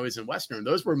back when I was in Western.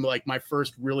 Those were like my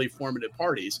first really formative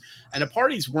parties. And the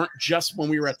parties weren't just when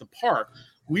we were at the park.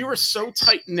 We were so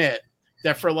tight knit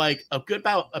that for like a good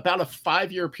about a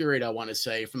 5-year period, I want to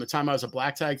say, from the time I was a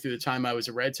black tag through the time I was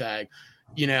a red tag,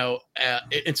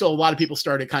 until a lot of people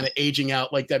started kind of aging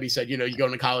out, like Debbie said, you're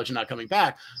going to college and not coming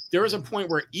back. There was a point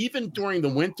where even during the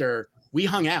winter, we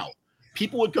hung out.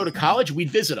 People would go to college, we'd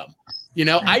visit them.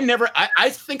 I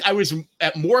think I was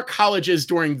at more colleges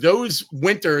during those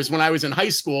winters when I was in high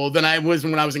school than I was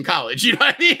when I was in college. You know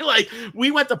what I mean? Like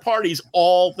we went to parties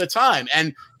all the time.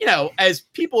 And, as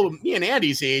people, me and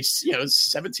Andy's age,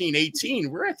 17, 18,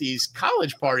 we're at these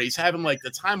college parties having like the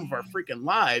time of our freaking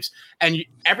lives. And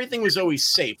everything was always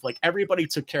safe. Like everybody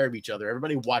took care of each other.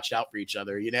 Everybody watched out for each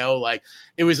other. Like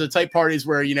it was the type parties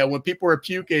where, when people were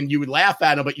puking, you would laugh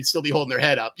at them, but you'd still be holding their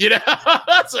head up,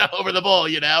 That's over the bowl,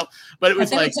 But it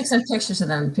was like, we took some pictures of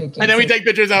them puking. And then we take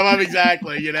pictures of them,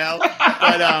 exactly,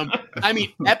 But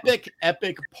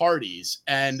epic parties,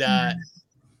 and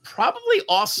probably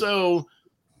also,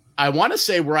 I want to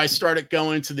say where I started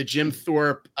going to the Jim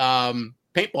Thorpe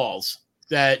paintballs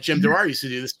that Jim Durar used to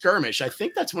do, the skirmish. I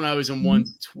think that's when I was in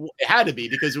it had to be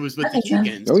because it was with the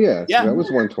Deacons. Oh yeah, that was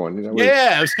 120. It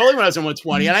was totally when I was in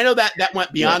 120, and I know that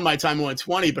went beyond my time in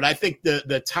 120. But I think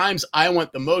the times I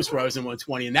went the most where I was in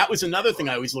 120, and that was another thing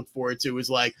I always looked forward to,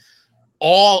 was like a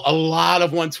lot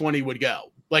of 120 would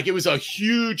go. Like it was a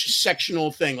huge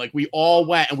sectional thing. Like we all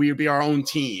went, and we would be our own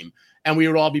team, and we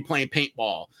would all be playing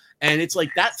paintball. And it's like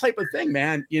that type of thing,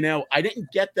 man. I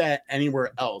didn't get that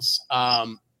anywhere else.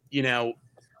 I'm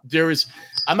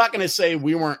not going to say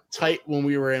we weren't tight when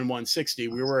we were in 160.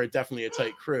 We were definitely a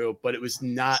tight crew, but it was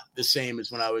not the same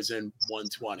as when I was in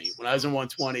 120. When I was in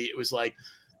 120, it was like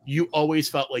you always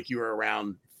felt like you were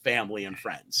around family and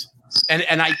friends.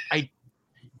 And I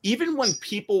even when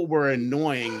people were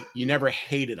annoying, you never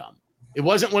hated them. It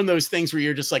wasn't one of those things where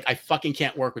you're just like, I fucking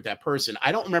can't work with that person.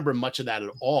 I don't remember much of that at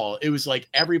all. It was like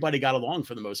everybody got along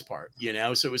for the most part,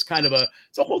 So it was kind of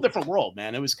it's a whole different world,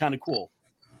 man. It was kind of cool.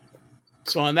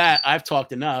 So on that, I've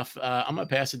talked enough. I'm gonna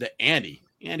pass it to Andy.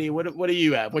 Andy, what do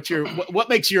you have? What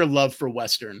makes your love for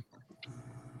Western?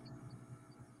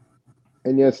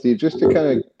 And yes, Steve, just to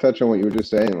kind of touch on what you were just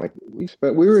saying, like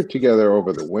we were together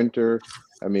over the winter.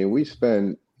 I mean, we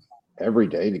spent every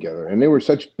day together, and they were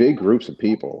such big groups of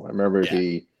people. I remember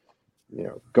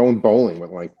going bowling with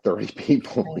like 30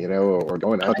 people, or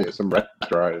going out to some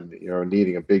restaurant and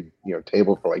needing a big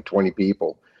table for like 20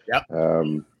 people. Yep.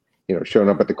 Showing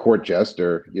up at the Court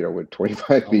Jester, with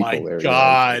 25 people there.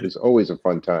 God. It was always a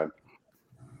fun time.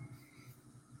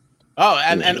 Oh,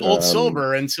 and Old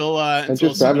Silver until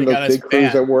just having those big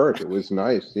crews at work. It was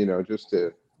nice, just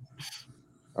to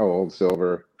Old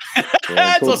Silver.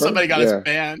 Until somebody got us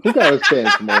banned. Who got us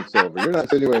banned from Old Silver? You're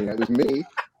not insinuating it was me.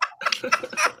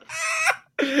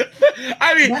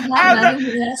 I mean, I didn't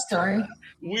hear that story.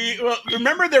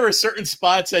 Remember there were certain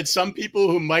spots that some people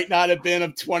who might not have been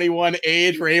of 21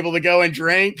 age were able to go and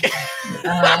drink.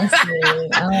 I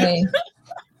see.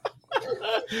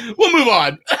 We'll move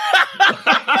on.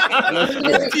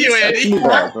 To you, Andy. Move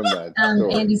on from that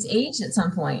Andy's age at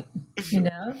some point,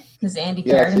 because Andy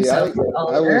Yeah, carried himself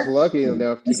I was lucky Mm-hmm.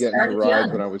 enough to get into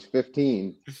rides when I was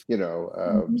 15.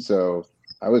 So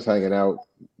I was hanging out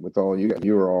with all you guys.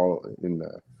 You were all in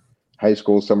high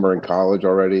school, somewhere in college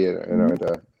already, and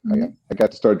I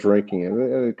got to start drinking at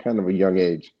a kind of a young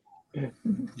age.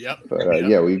 Yep. But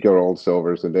we'd go to Old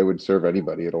Silver's, and they would serve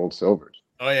anybody at Old Silver's.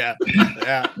 Oh yeah,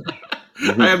 yeah.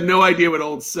 I have no idea what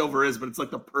Old Silver is, but it's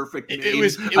like the perfect name. You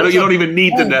was don't even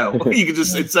need to know. You can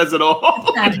just, it says it all.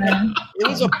 It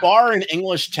was a bar in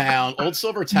English Town, Old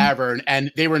Silver Tavern,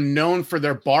 and they were known for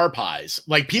their bar pies.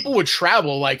 Like people would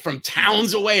travel like from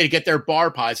towns away to get their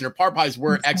bar pies, and their bar pies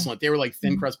were excellent. They were like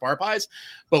thin crust bar pies,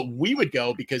 but we would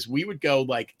go because we would go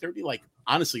like there'd be like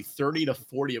honestly 30 to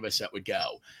 40 of us that would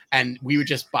go, and we would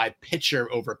just buy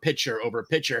pitcher over pitcher over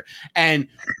pitcher. And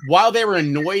while they were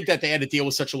annoyed that they had to deal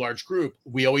with such a large group,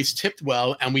 we always tipped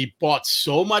well, and we bought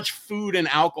so much food and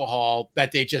alcohol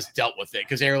that they just dealt with it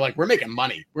because they were like, we're making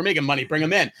money, bring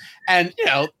them in. And you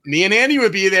know, me and Andy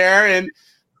would be there, and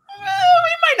we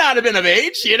might not have been of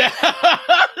age, you know.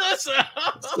 So,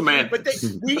 man. But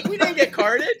we didn't get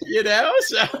carded, you know.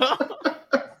 So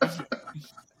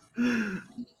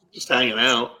just hanging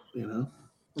out, you know.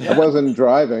 I wasn't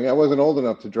driving. I wasn't old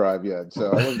enough to drive yet,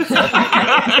 so I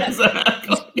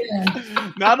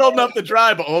wasn't not old enough to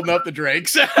drive, but old enough to drink.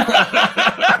 So. And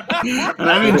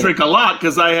I didn't drink a lot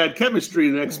because I had chemistry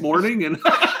the next morning, and and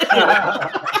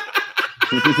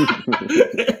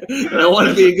I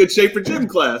wanted to be in good shape for gym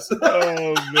class.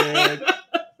 Oh man.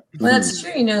 Well, that's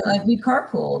true. You know, like we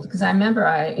carpooled because I remember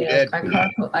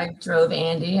I drove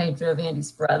Andy. I drove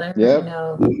Andy's brother. Yep. You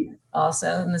know,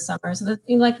 also in the summer. So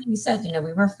like we said, you know,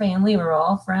 we were family. We were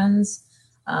all friends.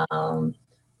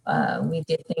 We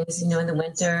did things, you know, in the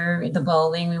winter, the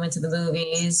bowling. We went to the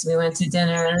movies. We went to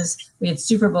dinners. We had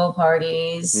Super Bowl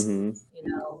parties. Mm-hmm. You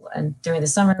know, and during the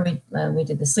summer we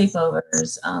did the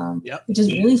sleepovers. Yep. We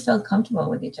just really felt comfortable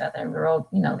with each other. We were all,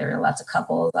 you know, there were lots of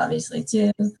couples, obviously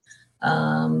too.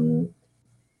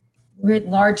 We're at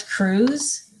large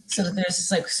crews, so that there's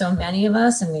just like so many of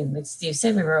us, and like Steve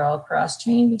said, we were all cross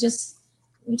trained. We just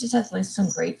had like some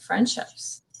great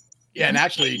friendships. Yeah, and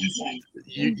actually,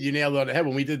 you nailed it on the head.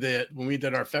 When we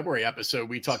did our February episode,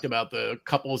 we talked about the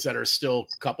couples that are still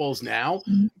couples now,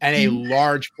 and a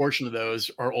large portion of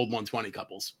those are old 120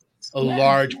 couples.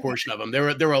 Large portion of them. There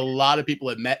were a lot of people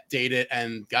that met, dated,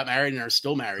 and got married and are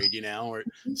still married. You know,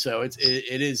 so it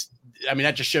is. I mean,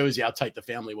 that just shows you how tight the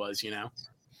family was. You know.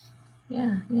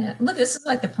 Yeah. Look, this is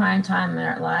like the prime time in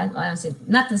our lives. Honestly,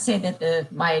 not to say that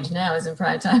my age now isn't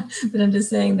prime time, but I'm just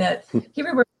saying that here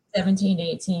we were 17,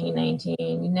 18, 19,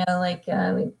 you know, like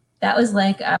that was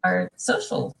like our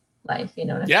social life, you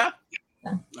know. Yeah.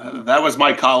 That was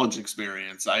my college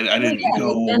experience. I didn't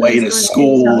go away to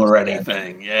school or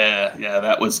anything. Yeah.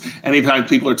 That was, anytime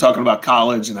people are talking about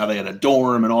college and how they had a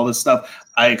dorm and all this stuff,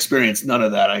 I experienced none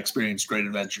of that. I experienced great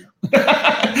adventure.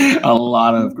 A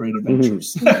lot of great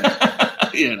adventures.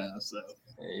 You know, so.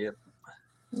 Yep.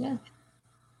 Yeah.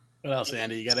 What else,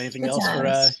 Andy? You got anything else for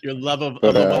your love of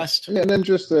the West? Yeah, and then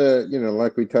just you know,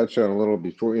 like we touched on a little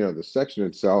before, you know, the section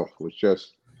itself was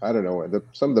just, I don't know,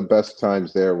 some of the best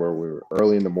times there where we were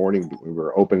early in the morning. We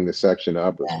were opening the section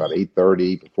up. It was about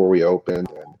 8:30 before we opened,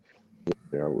 and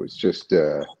you know, it was just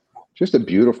a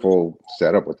beautiful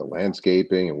setup with the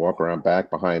landscaping, and walk around back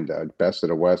behind Best of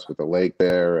the West with the lake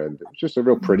there, and it was just a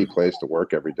real pretty place to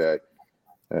work every day.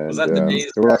 And Was that the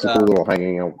days there were lots of cool little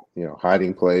hanging out, you know,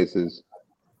 hiding places.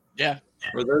 Yeah.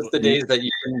 Were those the days that you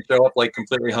didn't show up like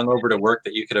completely hungover to work,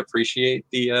 that you could appreciate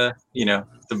the you know,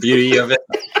 the beauty of it?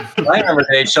 I remember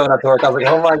days showing up to work, I was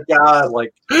like, oh my God,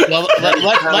 like. Well,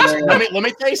 let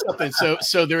me tell you something.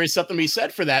 So there is something to be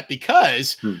said for that,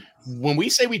 because when we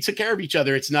say we took care of each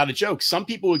other, it's not a joke. Some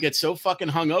people would get so fucking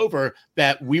hungover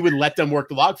that we would let them work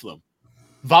the log flume.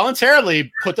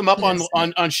 Voluntarily put them up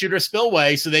on Shooter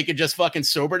Spillway so they could just fucking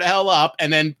sober the hell up,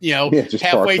 and then, you know,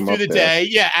 halfway through the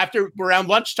day, after around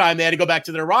lunchtime, they had to go back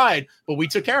to their ride, but we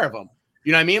took care of them.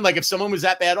 You know what I mean? Like if someone was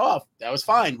that bad off, that was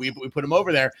fine. We put them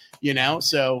over there, you know?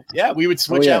 So yeah, we would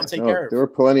switch out and take care of them. There were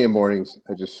plenty of mornings.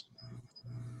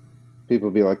 People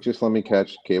would be like, just let me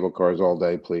catch cable cars all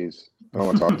day, please. I don't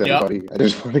want to talk to anybody. I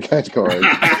just want to catch cars.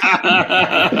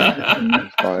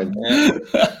 Fine.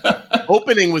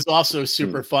 Opening was also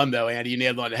super fun though, Andy. You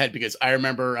nailed it on the head, because I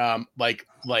remember like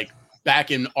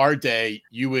back in our day,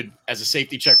 you would, as a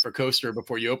safety check for coaster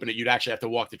before you open it, you'd actually have to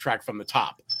walk the track from the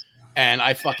top. And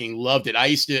I fucking loved it. I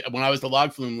used to, when I was the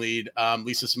log flume lead,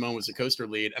 Lisa Simone was the coaster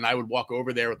lead, and I would walk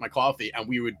over there with my coffee and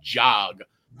we would jog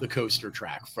the coaster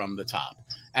track from the top.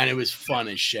 And it was fun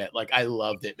as shit. Like, I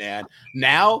loved it, man.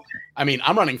 Now, I mean,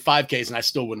 I'm running 5Ks and I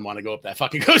still wouldn't want to go up that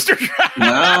fucking coaster track.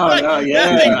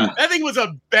 That thing was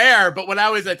a bear. But when I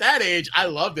was at that age, I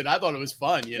loved it. I thought it was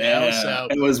fun, you know? Yeah. So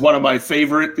it was one of my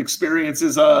favorite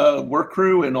experiences, work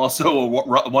crew, and also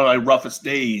one of my roughest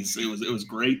days. It was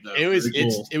great though.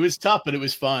 It was tough, but it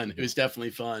was fun. It was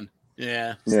definitely fun.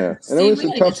 Yeah. Yeah, and See, it was we a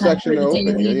gotta tough get time section for to the open.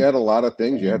 daily. You had a lot of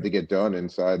things you had to get done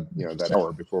inside, that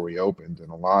hour before we opened, and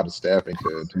a lot of staffing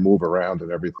to move around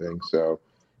and everything. So,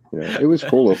 it was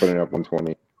cool opening up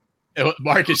 120.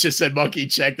 Marcus just said monkey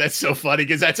check. That's so funny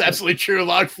because that's absolutely true.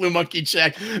 Log flume monkey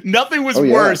check. Nothing was Oh,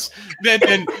 yeah. worse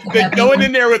than going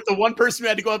in there with the one person who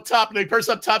had to go up top, and the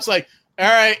person up top's like, all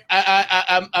right,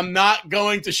 I'm not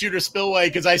going to shoot or spillway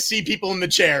because I see people in the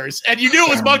chairs. And you knew it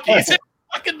was monkeys.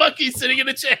 Fucking monkeys sitting in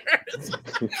the chairs.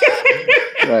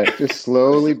 Right, just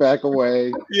slowly back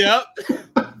away. Yep.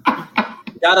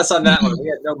 Got us on that one. We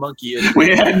had no monkey.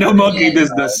 We had no monkey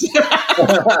business.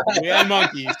 We had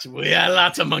monkeys. We had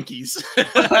lots of monkeys. You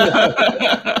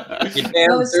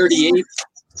found 38.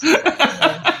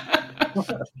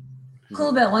 Cool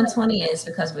about 120 is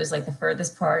because it was like the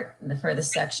furthest part, the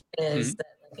furthest section is that,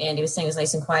 like Andy was saying, was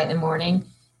nice and quiet in the morning.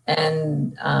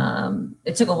 And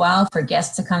it took a while for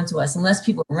guests to come to us, unless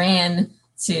people ran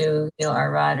to our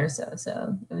ride or so.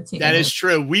 So it would take that is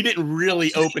true. We didn't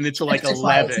really open until like extra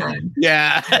quiet 11. time.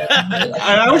 Yeah.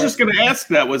 I was just going to ask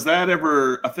that. Was that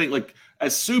ever a thing? Like,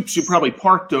 as Soups, you probably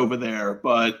parked over there,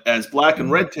 but as Black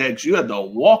and Red Tags, you had to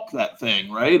walk that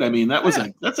thing, right? I mean, that's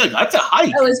a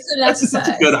hike. Oh, it's good That's exercise.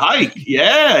 a good hike.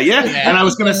 Yeah. And I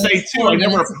was going to say too, I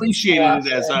never appreciated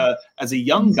it as a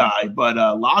young guy, but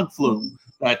log flume.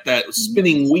 That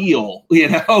spinning wheel,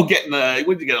 getting what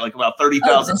did you get, like about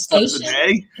 30,000 steps a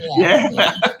day? Yeah.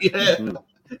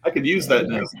 I could use that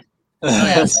now.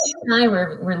 Yeah, Steve and I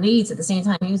were leads at the same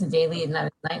time. He was a day lead and I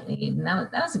was a night lead, and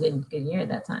that was a good year at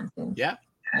that time too. Yeah.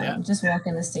 Just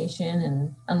walking the station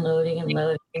and unloading and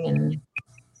loading,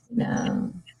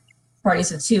 and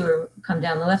parties of two come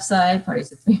down the left side,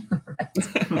 parties of three on the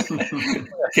right.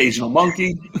 Occasional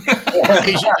monkey.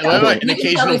 An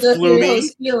occasional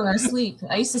flumey. Feel in our sleep.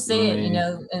 I used to say it,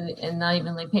 and not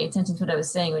even like pay attention to what I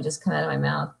was saying. It would just come out of my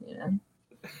mouth,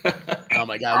 Oh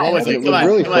my God! What was it? It was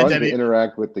really fun to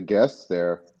interact with the guests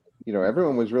there.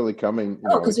 Everyone was really coming,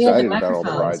 excited about all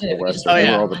the rides in the Western. They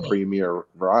were all the premier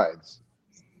rides.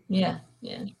 Yeah.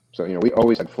 So, we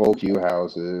always had full queue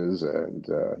houses, and,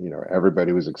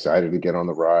 everybody was excited to get on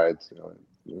the rides. It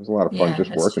was a lot of fun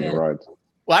just working the rides.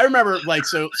 Well, I remember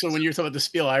so when you were talking about the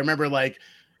spiel, I remember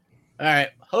all right,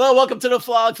 hello, welcome to the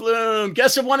Flog Flume.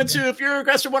 Guests of 1 and 2. If you're a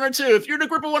guest of 1 or 2, if you're in a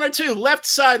group of 1 or 2, left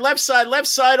side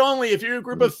only. If you're in a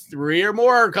group of 3 or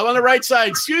more, come on the right side.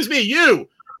 Excuse me, you.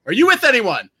 Are you with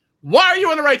anyone? Why are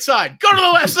you on the right side? Go to the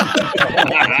left side.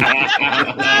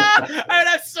 I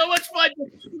had so much fun.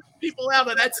 People out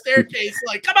on that staircase,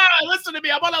 like, come on, listen to me.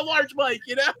 I'm on a large mic,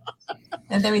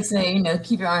 And then we'd say,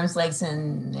 keep your arms, legs,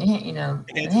 and hands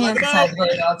inside the boat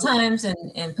at all times,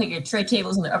 and put your tray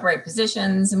tables in the upright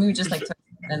positions. And we would just throw them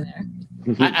in there.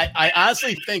 I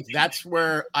honestly think that's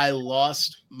where I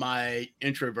lost my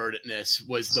introvertedness,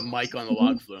 was the mic on the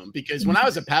log flume, because when I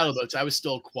was at paddle boats, I was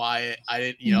still quiet. I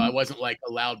didn't, I wasn't like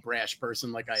a loud brash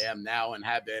person like I am now and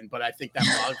have been, but I think that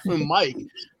log flume mic,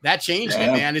 that changed me,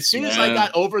 man. As soon as I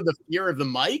got over the fear of the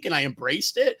mic and I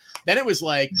embraced it, then it was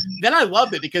like, then I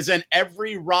loved it, because then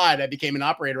every ride I became an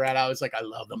operator at, I was like, I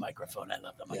love the microphone. I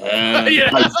love the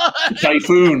microphone.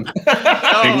 Typhoon.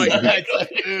 Oh my God,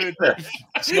 Typhoon.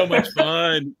 So much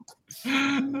fun. All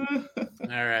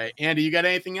right, Andy, you got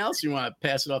anything else? You want to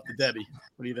pass it off to Debbie?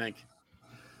 What do you think?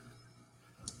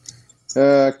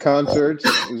 Concerts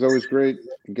is always great.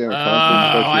 Again,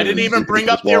 I didn't even bring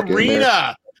up the arena.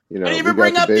 I didn't even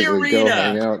bring up the arena. Go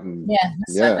hang out and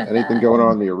anything going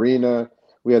on in the arena.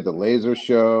 We had the laser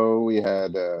show. We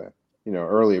had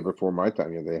earlier before my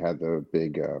time, they had the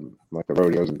big like the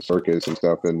rodeos and the circus and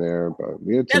stuff in there. But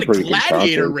we had some pretty good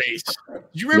gladiator concerts. race.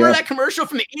 Do you remember that commercial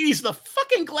from the 80s? The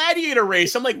fucking gladiator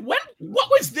race. I'm like, what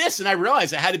was this? And I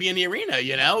realized it had to be in the arena.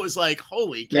 It was like,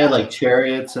 holy cow. Yeah, like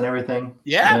chariots and everything.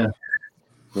 Yeah.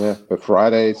 But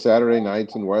Friday, Saturday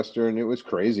nights in Western, it was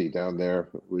crazy down there.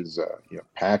 It was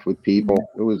packed with people.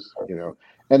 It was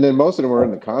and then most of them were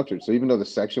in the concert. So even though the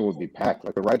section would be packed,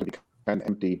 like the ride would be kind of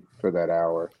empty for that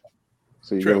hour.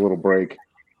 So you get a little break.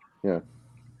 Yeah.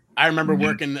 I remember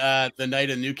working the night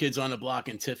of New Kids on the Block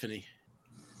in Tiffany.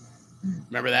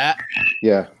 Remember that?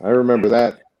 Yeah, I remember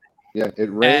that. Yeah,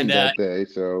 it rained that day,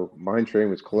 so Mine Train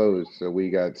was closed. So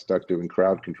we got stuck doing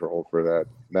crowd control for that.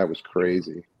 That was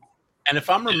crazy. And if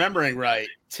I'm remembering right,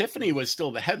 Tiffany was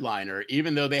still the headliner,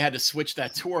 even though they had to switch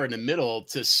that tour in the middle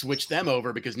to switch them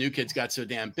over because New Kids got so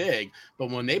damn big.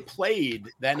 But when they played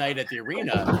that night at the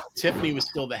arena, Tiffany was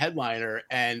still the headliner,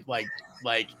 and like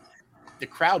the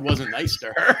crowd wasn't nice to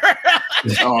her.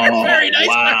 Very nice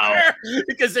to her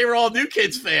because they were all New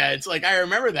Kids fans. Like, I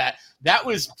remember that. That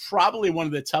was probably one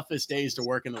of the toughest days to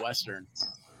work in the Western.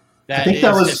 I think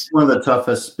that was one of the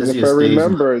toughest, busiest days. If I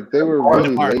remember, they were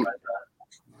really late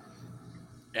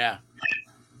Yeah.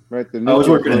 Right. The I was news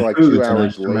working were in like foods, 2 and I hours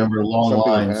just late. remember long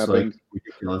Something lines, like happened.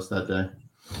 ridiculous that day.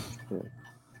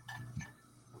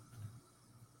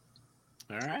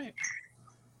 All right.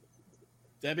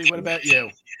 Debbie, what about you?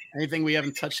 Anything we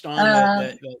haven't touched on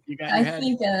that you got in I your head?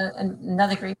 think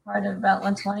another great part about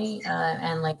 120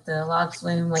 and like the log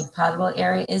flume, like potable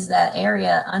area, is that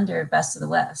area under Best of the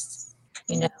West.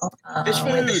 You know,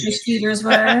 where the fish feeders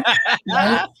were,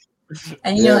 right?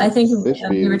 And you know, I think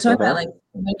we were talking about like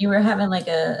when you were having like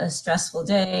a stressful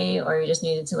day, or you just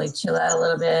needed to like chill out a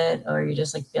little bit, or you're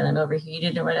just like feeling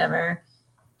overheated or whatever.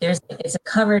 It's a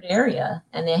covered area,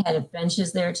 and they had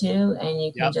benches there too, and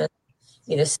you can just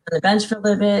either sit on the bench for a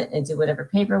little bit and do whatever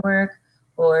paperwork,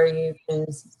 or you can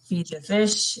feed the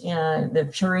fish, the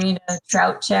Purina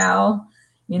trout chow,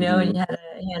 you know, and you had a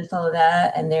handful of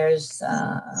that, and there's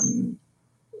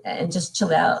and just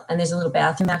chill out. And there's a little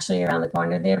bathroom actually around the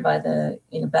corner there by the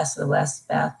Best of the West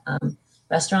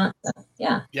restaurant. So,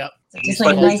 yeah. Yep. So just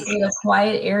like a nice little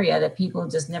quiet area that people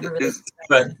just never really.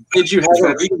 But did you have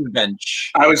a reading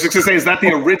bench? I was just gonna say, is that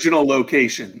the original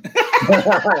location?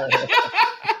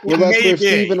 Well, that's where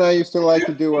Steve and I used to like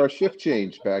to do our shift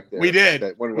change back there. We did.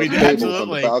 That one of We those did, tables on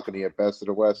absolutely. the balcony at Best of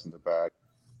the West in the back.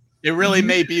 It really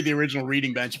may be the original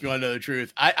reading bench, if you want to know the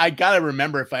truth. I got to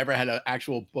remember if I ever had an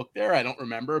actual book there. I don't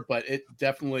remember, but it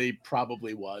definitely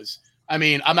probably was. I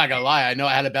mean, I'm not going to lie. I know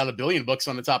I had about 1 billion books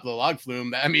on the top of the log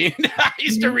flume. I mean, I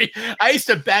used to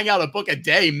bang out a book a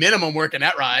day minimum working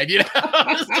that ride, you know?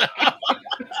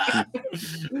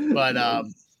 But,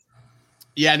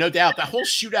 yeah, no doubt. The whole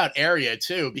shootout area,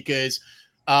 too, because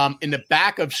in the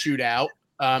back of shootout,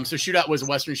 so shootout was a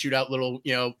Western shootout little,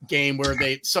 game where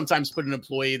they sometimes put an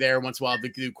employee there once in a while to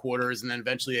do quarters, and then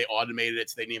eventually they automated it,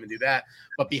 so they didn't even do that.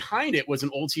 But behind it was an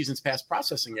old seasons past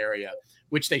processing area,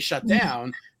 which they shut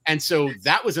down. And so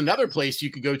that was another place you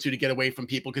could go to get away from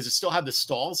people because it still had the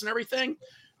stalls and everything.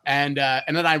 And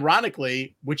then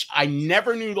ironically, which I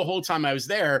never knew the whole time I was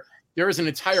there was an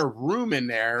entire room in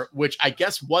there, which I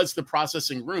guess was the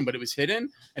processing room, but it was hidden.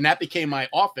 And that became my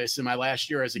office in my last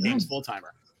year as a games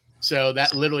full-timer. So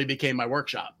that literally became my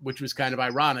workshop, which was kind of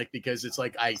ironic because it's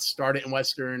like I started in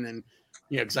Western and,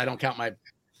 because I don't count my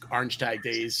orange tag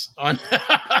days on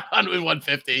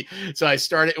 150. So I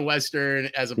started in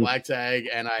Western as a black tag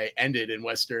and I ended in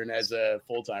Western as a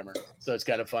full-timer. So it's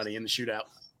kind of funny in the shootout.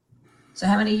 So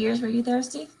how many years were you there,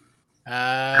 Steve?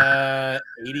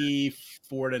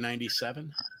 84 to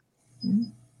 97. Mm-hmm.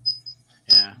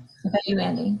 Yeah. How about you,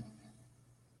 Andy?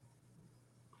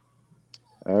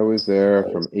 I was there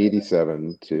from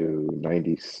 87 to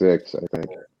 96, I think.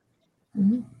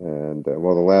 Mm-hmm. And the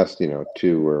last,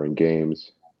 2 were in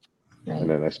games. Right. And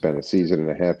then I spent a season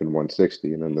and a half in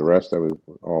 160, and then the rest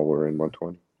all were in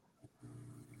 120.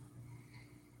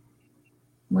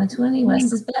 120,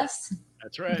 West is best.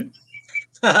 That's right.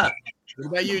 What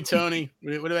about you, Tony?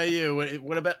 What about you?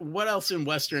 What else in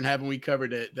Western haven't we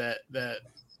covered that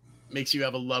makes you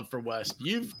have a love for West?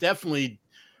 You've definitely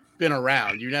been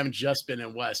around. You haven't just been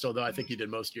in West, although I think you did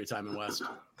most of your time in West.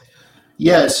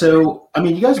 Yeah, so I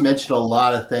mean, you guys mentioned a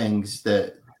lot of things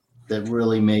that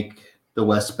really make the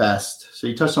West best. So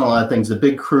you touched on a lot of things, the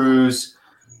big crews,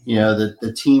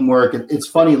 the teamwork. It's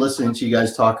funny listening to you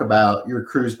guys talk about your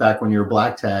crews back when you were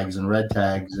black tags and red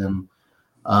tags, and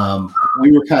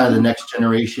we were kind of the next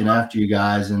generation after you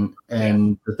guys, and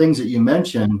the things that you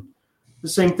mentioned, the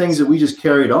same things that we just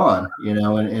carried on,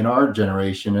 in our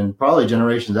generation and probably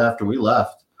generations after we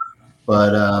left.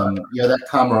 But that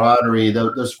camaraderie,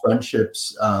 those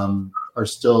friendships are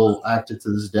still active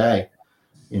to this day,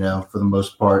 for the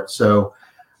most part. So,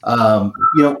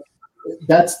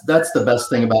 that's the best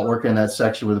thing about working in that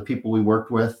section with the people we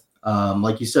worked with.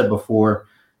 Like you said before,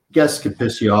 guests could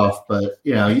piss you off, but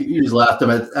you just laughed at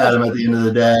them at the end of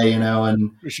the day,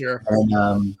 and for sure.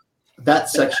 And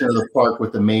that section of the park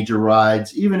with the major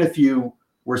rides, even if you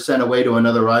were sent away to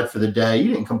another ride for the day, you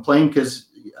didn't complain because,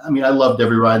 I loved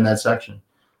every ride in that section.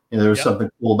 There was something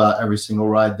cool about every single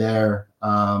ride there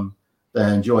that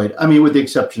I enjoyed. With the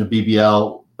exception of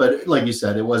BBL, but like you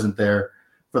said, it wasn't there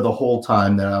for the whole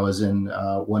time that I was in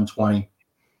 120.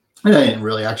 And I didn't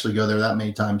really actually go there that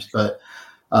many times, but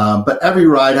every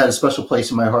ride had a special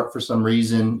place in my heart for some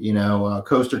reason.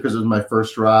 Coaster because it was my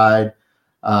first ride.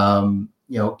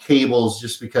 Cables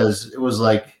just because it was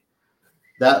like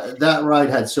that ride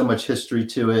had so much history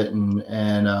to it, and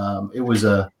it was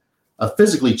a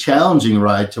physically challenging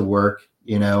ride to work,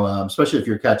 especially if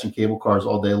you're catching cable cars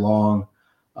all day long.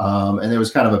 And it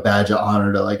was kind of a badge of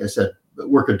honor to, like I said,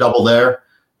 work a double there.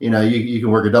 You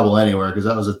can work a double anywhere because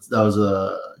that was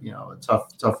a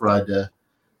tough ride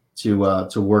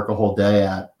to work a whole day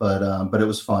at, but it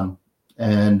was fun.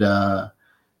 And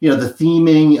the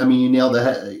theming. I mean, you nailed the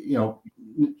head,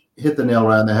 hit the nail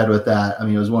right on the head with that. I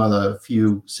mean, it was one of the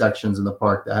few sections in the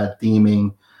park that had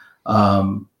theming.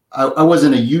 I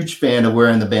wasn't a huge fan of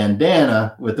wearing the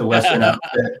bandana with the Western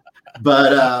outfit,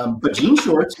 but jean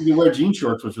shorts, you could wear jean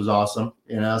shorts, which was awesome,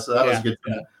 so that was a good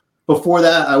thing. Yeah. Before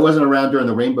that, I wasn't around during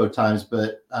the rainbow times,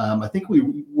 but I think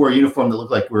we wore a uniform that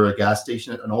looked like we were a gas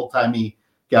station, an old-timey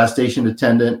gas station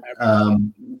attendant,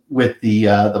 with the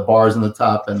bars on the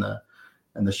top and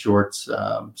the shorts.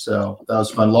 So that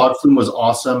was fun. Log Flume was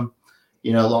awesome,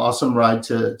 awesome ride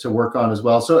to work on as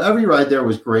well. So every ride there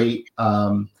was great.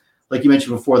 Like you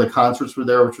mentioned before, the concerts were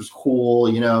there, which was cool.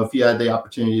 If you had the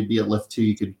opportunity to be at Lift 2,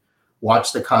 you could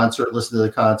watch the concert, listen to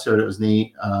the concert. It was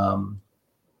neat.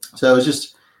 So it was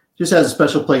just has a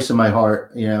special place in my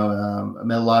heart. I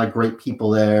met a lot of great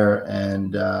people there,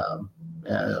 and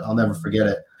I'll never forget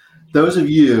it. Those of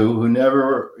you who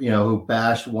never, who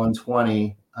bashed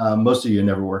 120, most of you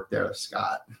never worked there,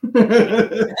 Scott. But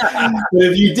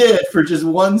if you did for just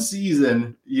one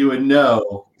season, you would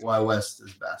know why West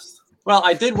is best. Well,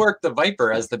 I did work the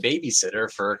Viper as the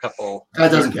babysitter for a couple. That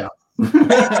doesn't count.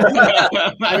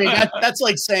 I mean, that's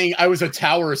like saying I was a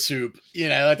tower soup.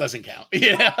 That doesn't count.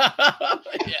 Yeah.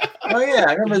 Oh yeah,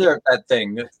 I remember that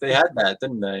thing. They had that,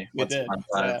 didn't they? They did.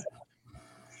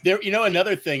 There,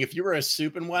 another thing. If you were a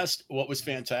soup in West, what was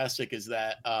fantastic is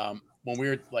that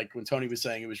when Tony was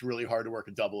saying it was really hard to work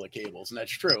a double at Cables, and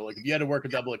that's true. Like if you had to work a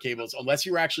double at Cables, unless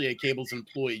you were actually a Cables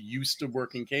employee used to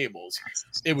working Cables,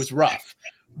 it was rough.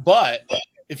 But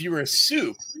if you were a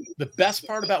soup, the best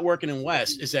part about working in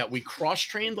West is that we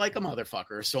cross-trained like a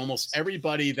motherfucker. So almost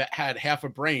everybody that had half a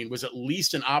brain was at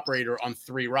least an operator on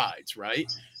 3 rides,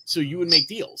 right? So you would make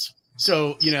deals.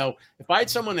 So, if I had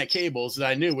someone at Cables that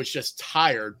I knew was just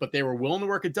tired, but they were willing to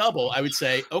work a double, I would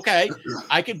say, okay,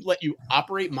 I could let you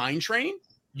operate Mine Train.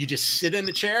 You just sit in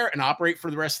the chair and operate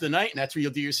for the rest of the night, and that's where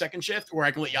you'll do your second shift. Or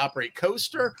I can let you operate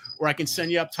Coaster, or I can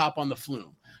send you up top on the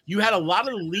Flume. You had a lot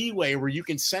of leeway where you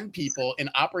can send people in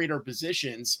operator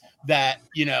positions that,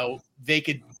 they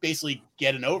could basically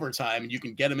get an overtime and you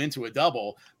can get them into a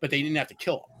double, but they didn't have to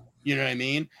kill them. You know what I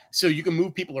mean? So you can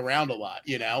move people around a lot,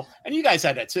 and you guys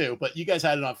had that too, but you guys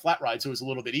had it on flat rides. So it was a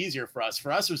little bit easier for us.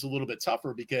 For us, it was a little bit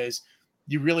tougher because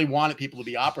you really wanted people to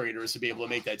be operators to be able to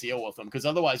make that deal with them. Because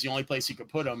otherwise the only place you could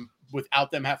put them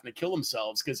without them having to kill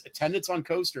themselves, because attendance on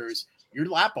coasters, you're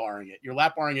lap barring it. You're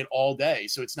lap barring it all day.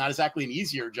 So it's not exactly an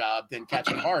easier job than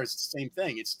catching cars. It's the same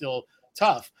thing. It's still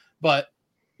tough, but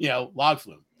Log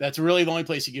Flume, that's really the only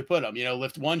place you could put them,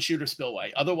 Lift 1, Shooter,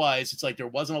 Spillway. Otherwise, it's like there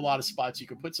wasn't a lot of spots you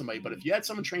could put somebody. But if you had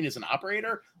someone trained as an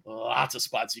operator, lots of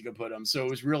spots you could put them. So it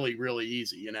was really, really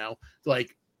easy, to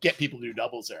like get people to do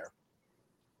doubles there.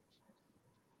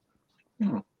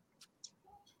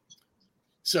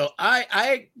 So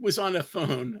I was on the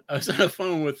phone. I was on the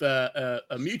phone with a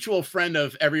mutual friend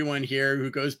of everyone here who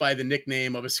goes by the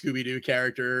nickname of a Scooby-Doo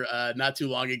character not too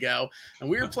long ago. And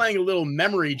we were playing a little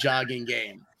memory jogging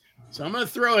game. So I'm gonna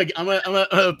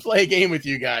play a game with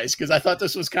you guys because I thought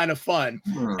this was kind of fun,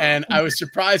 and I was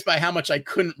surprised by how much I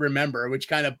couldn't remember, which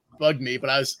kind of bugged me. But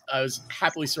I was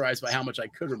happily surprised by how much I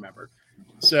could remember.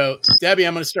 So Debbie,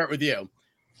 I'm gonna start with you.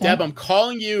 Deb, I'm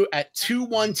calling you at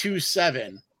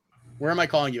 2127. Where am I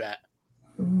calling you at?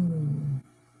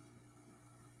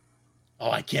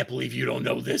 Oh, I can't believe you don't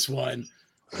know this one.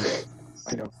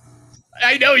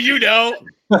 I know you know.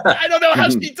 I don't know how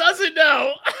she doesn't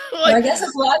know. Well, I guess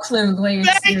it's Log Flume the way you're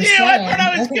saying. Thank you. I thought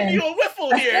I was giving you a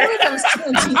whiffle here. I thought it was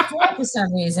 2124 for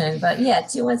some reason, but yeah,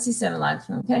 2127 Log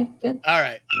Flume. Okay, good. All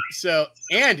right. So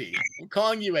Andy, I'm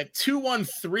calling you at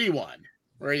 2131.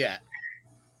 Where are you at?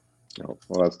 Oh,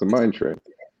 well, that's the Mine Train.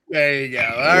 There you go.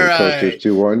 All right. Coaster's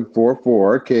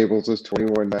 2144. Cables is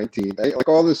 2119. Like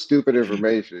all this stupid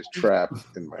information is trapped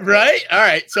in my right. All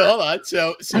right. So hold on.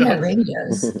 So I know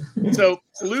radios. So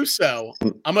Luso,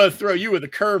 I'm going to throw you with a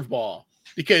curveball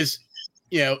because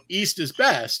East is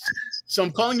best. So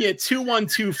I'm calling you at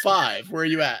 2125. Where are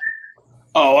you at?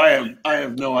 Oh, I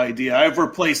have no idea. I've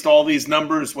replaced all these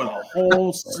numbers with a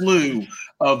whole slew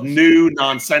of new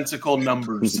nonsensical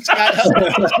numbers. Scott,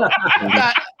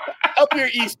 help your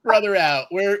East brother out.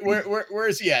 Where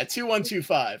is he at?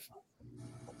 2125.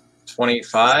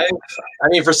 25. I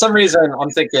mean, for some reason, I'm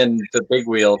thinking the big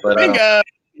wheel, but bingo.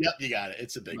 Yep, you got it.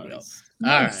 It's a big wheel.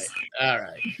 Nice. All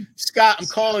right. Scott, I'm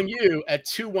calling you at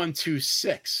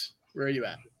 2126. Where are you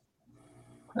at?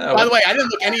 By the way, I didn't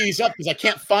look any of these up because I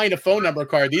can't find a phone number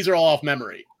card. These are all off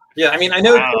memory. Yeah, I mean, I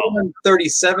know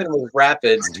 2137 was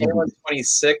Rapids,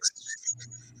 2126.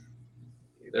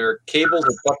 They're Cables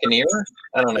or Buccaneer.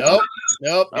 I don't know.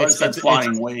 Nope. It's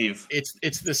Flying Wave.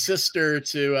 It's the sister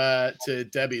to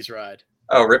Debbie's ride.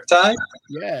 Oh, Riptide?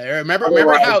 Yeah, remember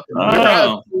how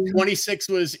 26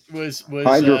 was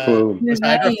Hydroflume. was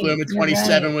Hydroflume and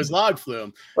 27 was Log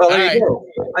Flume. Well, there you go.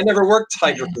 I never worked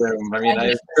Hydroflume. I mean,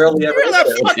 I barely ever. You're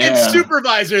the fucking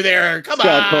supervisor there. Come on.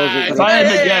 If I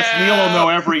had to guess, Neil will know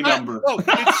every number.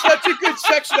 It's such a good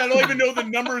section. I don't even know the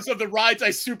numbers of the rides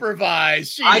I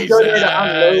supervise. Jesus. I go there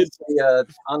to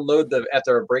unload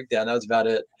after a breakdown. That was about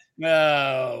it.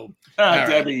 No.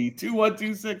 Debbie,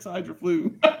 2126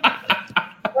 Hydroflume.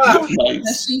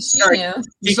 Nice.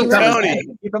 Keep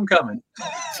them coming.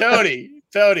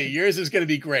 Tony, yours is going to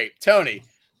be great. Tony,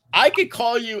 I could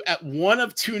call you at one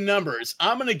of two numbers.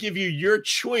 I'm going to give you your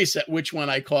choice at which one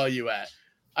I call you at.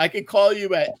 I could call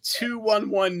you at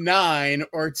 2119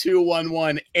 or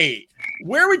 2118.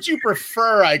 Where would you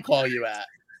prefer I call you at?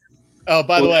 Oh,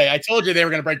 by the way, I told you they were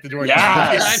going to break the door.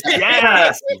 Yes.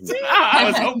 I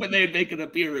was hoping they'd make an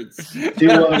appearance.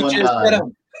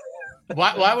 2119.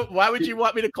 Why would you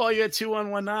want me to call you at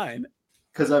 2119?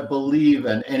 Because I believe,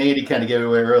 and Andy kind of gave it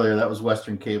away earlier, that was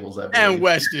Western Cables. I believe. And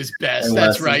West is best. And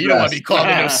That's West right. is You don't want to best. be called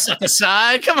no suck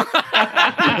aside. Come on.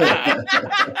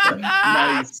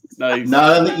 Nice.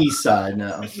 Not on the east side,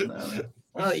 no.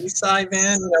 Well, east side,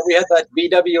 man. You know, we had that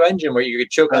VW engine where you could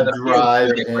choke on the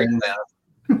drive and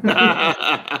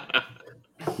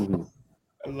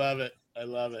I love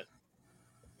it.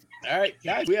 All right,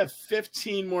 guys, we have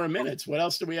 15 more minutes. What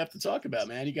else do we have to talk about,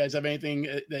 man? You guys have anything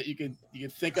that you could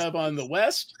think of on the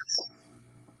West?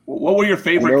 What were your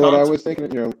favorite? What I was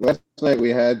thinking, last night we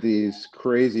had these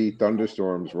crazy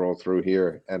thunderstorms roll through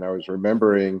here, and I was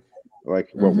remembering what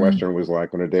Western was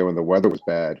like on a day when the weather was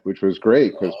bad, which was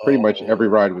great because pretty much every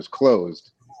ride was closed.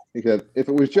 Because if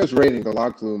it was just raining, the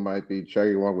Log Flume might be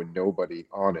chugging along with nobody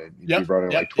on it. You'd be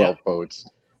running 12 boats.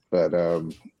 But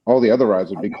all the other rides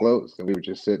would be closed, and we would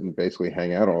just sit and basically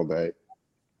hang out all day.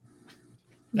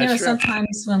 There were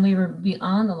sometimes when we would be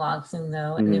on the Log Flume,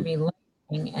 though, and there'd be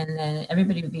lightning, and then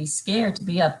everybody would be scared to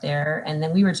be up there. And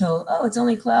then we were told, oh, it's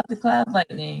only cloud to cloud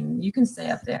lightning. You can stay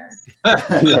up there.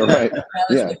 Yeah, right.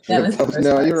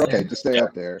 No, you're okay. Just stay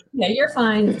up there. Yeah, you're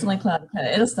fine. It's only cloud to cloud.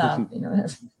 It'll stop.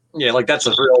 Yeah, like that's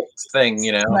a real thing,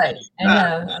 Right.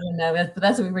 I know, but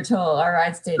that's what we were told. Our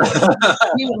ride stayed.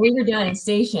 we were down in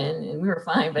station and we were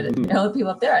fine, but the other people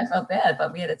up there, I felt bad,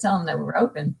 but we had to tell them that we were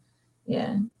open.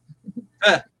 Yeah.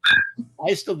 I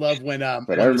used to love when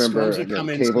but I remember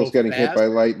Cables getting hit by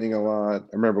lightning a lot.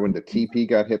 I remember when the TP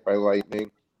got hit by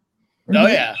lightning. Oh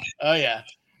yeah.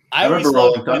 I remember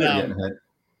loved when getting hit.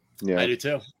 Yeah, I do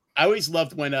too. I always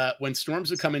loved when storms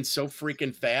would come in so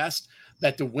freaking fast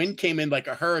that the wind came in like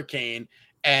a hurricane,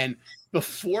 and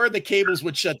before the cables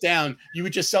would shut down, you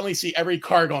would just suddenly see every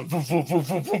car going, vroom, vroom, vroom,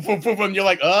 vroom, vroom, vroom, vroom, and you're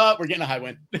like, oh, we're getting a high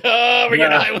wind. Oh, we're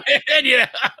getting a high wind. Yeah.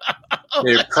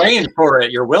 You're praying for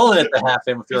it. You're willing it to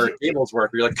happen with your cables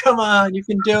work. You're like, come on, you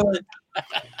can do it.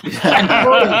 You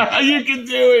can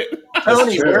do it.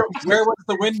 Tony, where was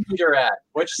the wind meter at?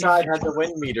 Which side had the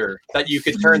wind meter that you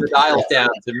could turn the dials down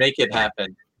to make it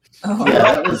happen? Oh,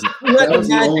 yeah, that was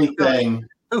the only thing.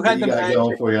 Who had you got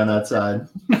going for you on that side?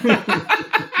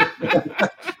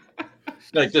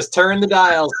 Like, just turn the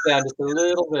dials down just a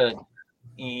little bit.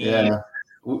 Yeah.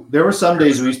 There were some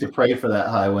days we used to pray for that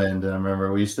high wind. And I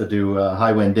remember we used to do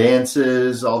high wind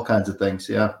dances, all kinds of things.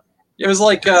 Yeah. It was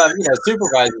like,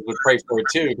 supervisors would pray for it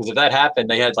too, because if that happened,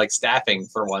 they had like staffing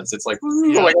for once. It's like,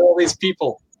 like all these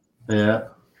people. Yeah.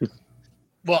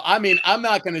 Well, I mean, I'm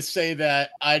not going to say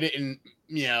that I didn't,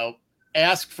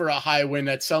 ask for a high wind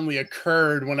that suddenly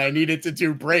occurred when I needed to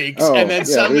do breaks, and then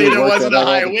suddenly there wasn't a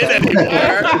high wind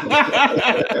anymore.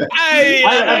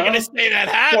 I'm not going to say that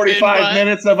happened. 45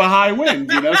 minutes of a high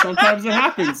wind. Sometimes it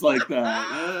happens like that.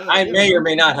 I may or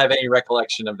may not have any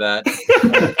recollection of that.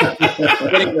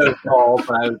 Getting those calls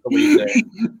when I was the lead there.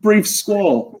 Brief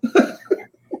squall.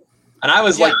 And I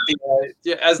was like,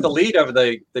 as the lead over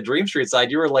the Dream Street side,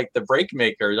 you were like the break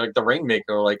maker, like the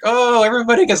rainmaker. Like, oh,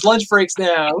 everybody gets lunch breaks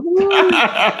now.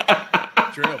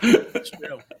 True.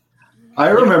 I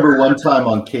remember one time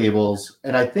on Cables,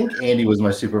 and I think Andy was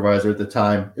my supervisor at the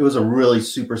time. It was a really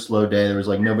super slow day. There was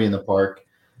like nobody in the park.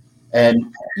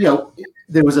 And,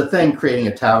 there was a thing creating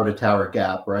a tower-to-tower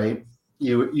gap, right?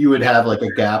 You would have like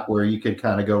a gap where you could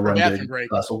kind of go run get a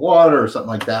glass of water or something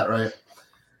like that, right?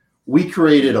 We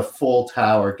created a full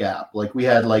tower gap. Like we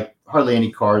had like hardly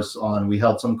any cars on. We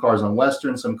held some cars on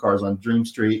Western, some cars on Dream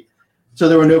Street. So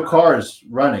there were no cars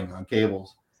running on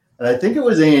Cables. And I think it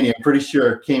was Andy, I'm pretty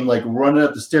sure, came like running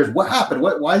up the stairs. What happened?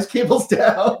 Why is Cables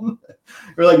down?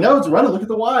 We're like, no, it's running. Look at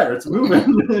the wire. It's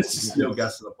moving. It's just no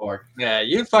gusts in the park. Yeah,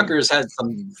 you fuckers had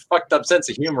some fucked up sense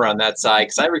of humor on that side,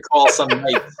 because I recall some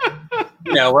nights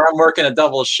where I'm working a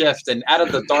double shift, and out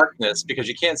of the darkness, because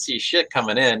you can't see shit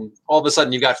coming in, all of a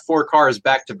sudden you got 4 cars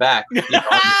back to back.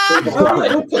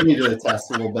 It'll put me to the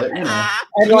test a little bit,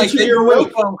 And like no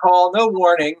phone call, no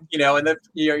warning, and then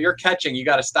you're catching. You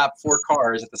got to stop 4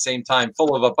 cars at the same time,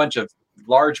 full of a bunch of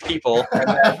large people,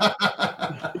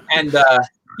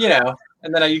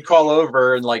 and then you call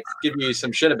over and like give you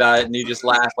some shit about it, and you just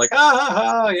laugh like,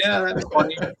 yeah, that was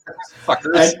funny,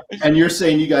 fuckers. And you're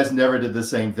saying you guys never did the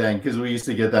same thing, because we used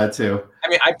to get that too. I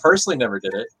mean, I personally never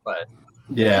did it, but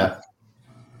yeah.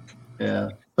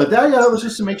 But that was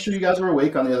just to make sure you guys were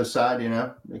awake on the other side,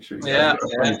 make sure you guys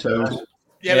were on your toes.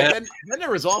 Yeah. But then there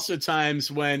was also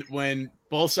times when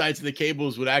both sides of the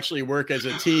cables would actually work as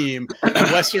a team, and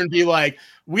Western be like,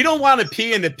 we don't want to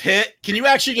pee in the pit. Can you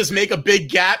actually just make a big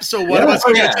gap so one of us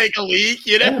can take a leak?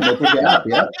 Make a gap,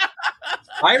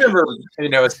 I remember,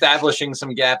 establishing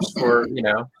some gaps for,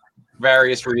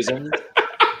 various reasons.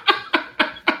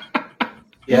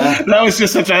 Yeah. That's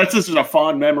just such a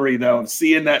fond memory, though, of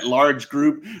seeing that large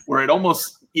group where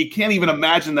you can't even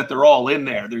imagine that they're all in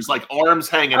there. There's like arms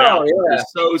hanging out. Yeah. They're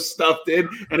so stuffed in,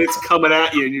 and it's coming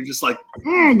at you, and you're just like,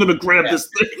 I'm going to grab this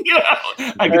thing.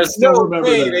 I can still remember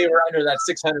that. They were under that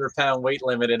 600-pound weight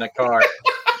limit in a car.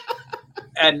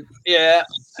 And I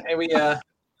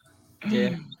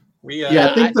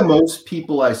think the most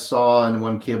people I saw in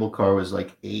one cable car was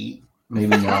like 8,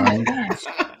 maybe 9.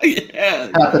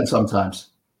 Happens sometimes.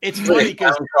 It's funny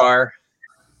because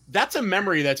that's a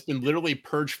memory that's been literally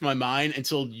purged from my mind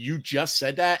until you just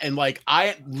said that. And like,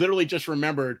 I literally just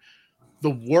remembered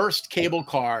the worst cable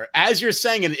car. As you're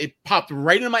saying it, it popped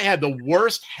right into my head. The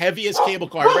worst, heaviest cable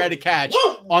car I ever had to catch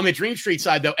on the Dream Street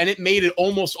side, though. And it made it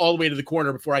almost all the way to the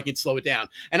corner before I could slow it down.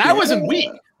 And I wasn't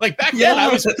weak. Like back then, I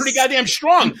was pretty goddamn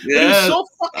strong. But it was so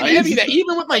fucking heavy that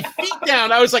even with my feet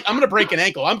down, I was like, I'm going to break an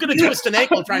ankle. I'm going to twist an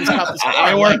ankle trying to stop this car.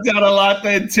 I worked out a lot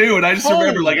then, too. And I just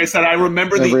remember, like I said, I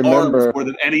remember the arms more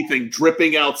than anything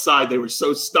dripping outside. They were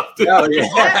so stuffed in. Oh, yeah.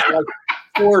 Like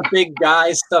 4 big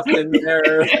guys stuffed in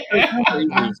there.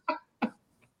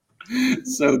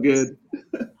 So good.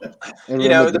 And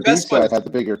the best side had the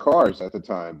bigger cars at the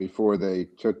time before they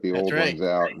took the old ones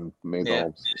out and made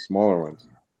the smaller ones.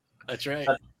 That's right.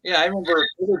 I remember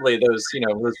vividly those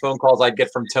phone calls I'd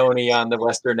get from Tony on the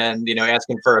Western end,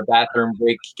 asking for a bathroom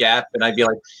break gap, and I'd be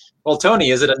like, "Well, Tony,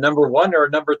 is it a number 1 or a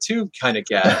number 2 kind of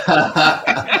gap?"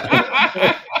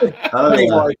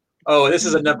 Oh, this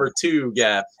is a number 2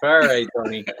 gap. All right,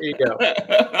 Tony, here you go.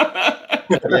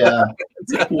 Yeah,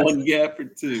 1 gap or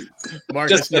 2.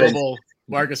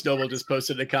 Marcus Noble just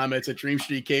posted in the comments at Dream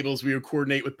Street Cables, we would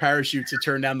coordinate with parachutes to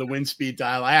turn down the wind speed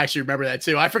dial. I actually remember that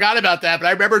too. I forgot about that, but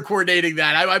I remember coordinating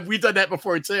that. We've done that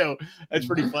before too. That's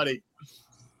pretty funny.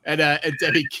 And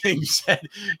Debbie King said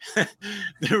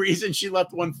the reason she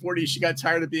left 140, she got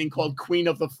tired of being called Queen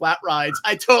of the Flat Rides.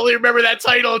 I totally remember that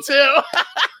title too.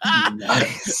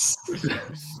 Nice.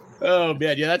 Oh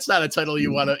man, yeah, that's not a title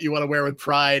you want to wear with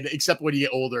pride, except when you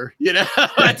get older.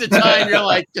 At the time you're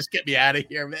like, just get me out of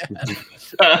here, man.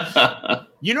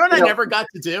 You know what I never got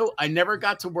to do? I never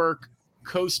got to work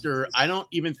coaster. I don't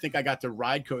even think I got to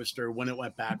ride coaster when it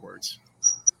went backwards,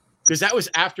 because that was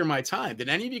after my time. Did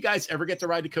any of you guys ever get to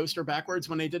ride the coaster backwards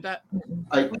when they did that?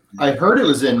 I heard it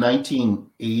was in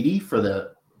 1980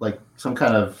 for some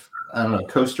kind of, I don't know,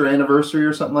 coaster anniversary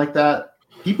or something like that.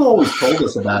 People always told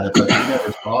us about it, but we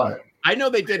never saw it. I know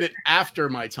they did it after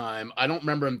my time. I don't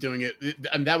remember them doing it.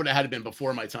 And that would have had to been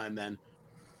before my time then.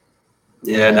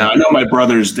 Yeah, no, I know my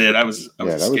brothers did. I was that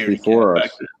was before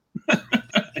us. I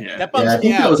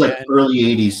think that was like early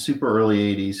 80s, super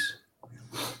early 80s.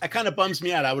 That kind of bums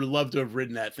me out. I would have loved to have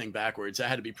ridden that thing backwards. That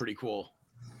had to be pretty cool.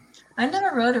 I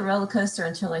never rode a roller coaster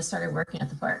until I started working at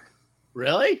the park.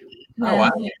 Really? Oh,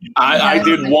 wow. I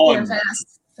did one.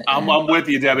 Fast. I'm with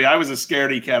you, Debbie. I was a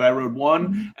scaredy cat. I rode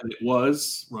one, and it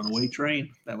was Runaway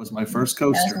Train. That was my first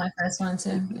coaster. That was my first one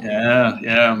too. Yeah.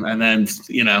 And then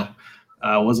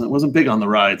wasn't big on the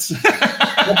rides.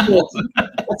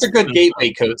 That's a good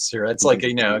gateway coaster. It's like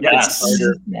a good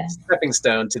stepping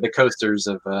stone to the coasters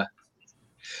of.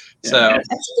 So that's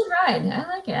a good ride. I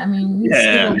like it. I mean,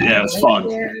 it was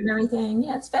fun and everything.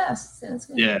 Yeah, it's fast. It's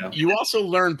good. Yeah. You also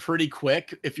learn pretty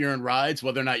quick if you're in rides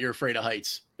whether or not you're afraid of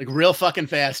heights. Like real fucking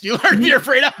fast. You learn if you're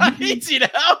afraid of heights,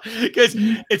 because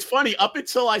it's funny. Up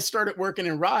until I started working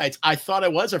in rides, I thought I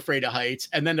was afraid of heights,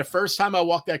 and then the first time I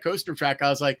walked that coaster track, I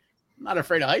was like, I'm not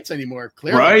afraid of heights anymore.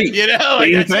 Clearly, right?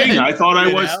 Same thing. I thought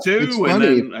I was too, and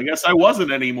then I guess I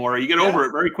wasn't anymore. You get over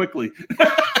it very quickly.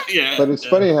 Yeah. But it's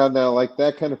funny how now, like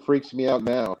that kind of freaks me out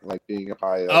now, like being up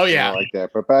high. Like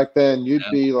that. But back then, you'd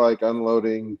be like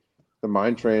unloading the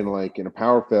mine train like in a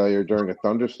power failure during a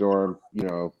thunderstorm,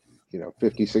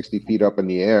 50, 60 feet up in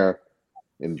the air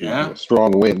in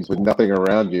strong winds with nothing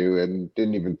around you and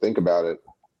didn't even think about it.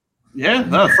 Yeah,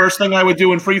 no, the first thing I would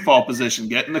do in free fall position,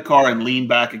 get in the car and lean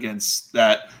back against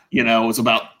that, it was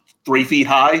about 3 feet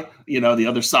high, the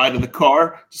other side of the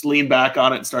car, just lean back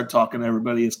on it and start talking to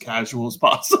everybody as casual as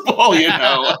possible,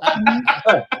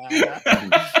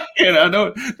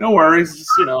 no worries, just,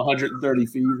 130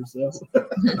 feet or so.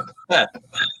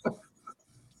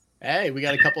 Hey, we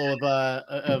got a couple of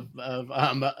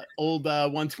old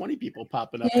 120 people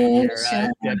popping up in here.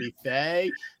 Debbie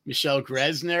Faye, Michelle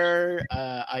Gresner,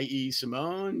 i.e.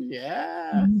 Simone.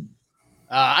 Yeah.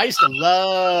 I used to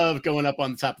love going up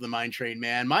on the top of the Mine Train,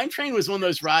 man. Mine Train was one of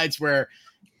those rides where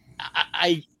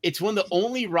it's one of the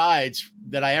only rides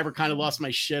that I ever kind of lost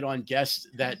my shit on guests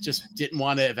that just didn't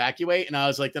want to evacuate. And I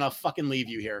was like, then I'll fucking leave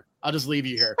you here. I'll just leave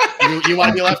you here. You want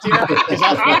to be left here? Because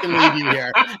I'll fucking leave you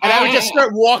here. And I would just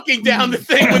start walking down the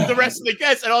thing with the rest of the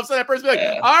guests. And all of a sudden that person would be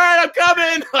like, all right, I'm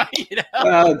coming.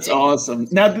 That's awesome.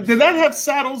 Now, did that have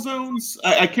saddle zones?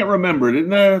 I can't remember.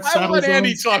 Didn't that have saddle zones? I let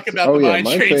Andy talk about the Mine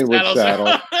Train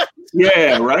saddle.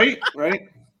 Yeah, right.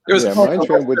 It was Mine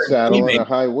Train with saddle and a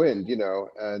high wind,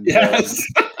 and yes.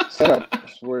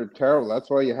 Setups were terrible. That's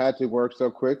why you had to work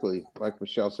so quickly. Like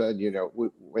Michelle said,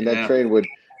 when that train would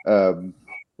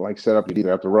set up, you'd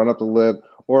either have to run up the lip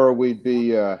or we'd be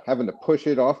having to push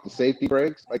it off the safety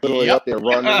brakes, like literally up there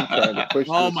running, trying to push.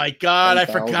 Oh my God, I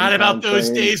forgot about those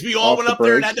days. We all went up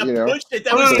there and had to push it.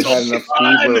 That was so had enough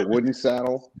speed where it wouldn't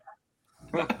saddle.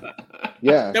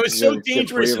 Yeah, that was so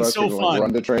dangerous and so fun.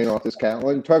 Run the train off this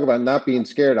catwalk. And talk about not being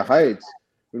scared of heights.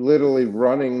 We're literally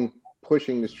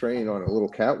pushing this train on a little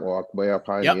catwalk way up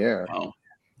high in the air.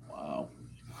 Wow.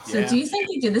 So do you think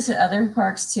you do this at other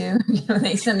parks too?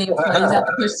 They send the employees out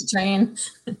to push the train.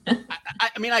 I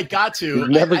mean, I got to.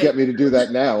 You'd never get me to do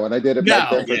that now, and I did it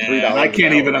back then for $3. I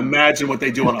can't even imagine what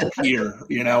they do on a pier,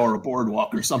 or a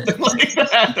boardwalk or something like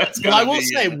that. I will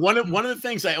say one of the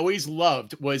things I always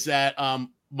loved was that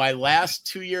my last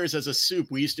 2 years as a soup,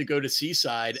 we used to go to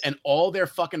Seaside, and all their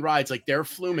fucking rides, like their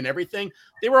flume and everything,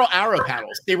 they were all arrow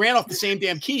paddles. They ran off the same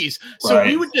damn keys. So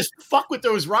we would just fuck with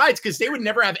those rides because they would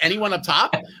never have anyone up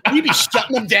top. We'd be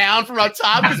shutting them down from up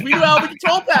top because we knew how to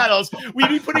control paddles. We'd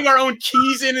be putting our own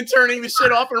keys in and turning the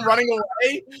shit off and running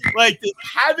away. Like the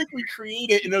havoc we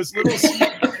created in those little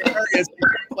areas,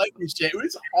 like this shit. It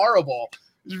was horrible.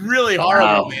 It was really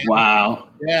horrible, man. Wow.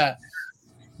 Yeah.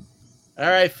 All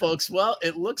right, folks. Well,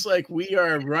 it looks like we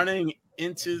are running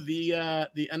into the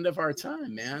end of our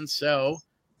time, man. So,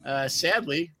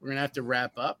 sadly, we're gonna have to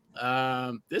wrap up.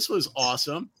 This was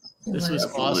awesome.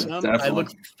 Awesome. I look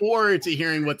forward to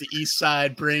hearing what the East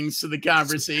Side brings to the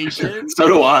conversation. So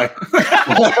do I.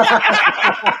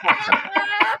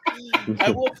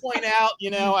 I will point out,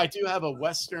 I do have a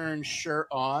Western shirt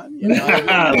on.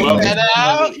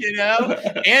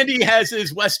 Andy has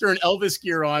his Western Elvis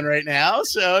gear on right now,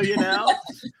 so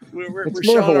we're it's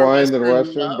more Hawaiian than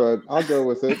Western, but I'll go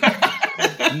with it.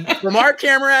 From our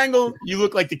camera angle, you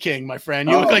look like the king, my friend.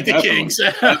 You look like the king.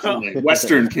 So.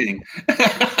 Western king.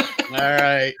 All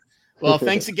right. Well,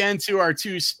 thanks again to our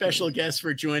two special guests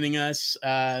for joining us.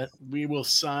 We will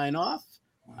sign off.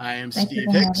 I am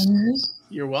Steve Hicks.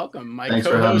 You're welcome. My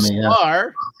co-hosts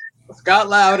are Scott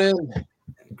Loudon,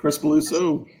 Chris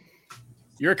Beluso.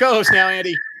 You're a co-host now,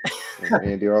 Andy.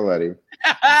 Andy Arletti.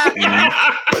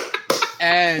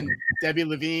 And Debbie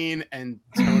Levine and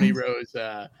Tony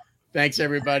Rosa. Thanks,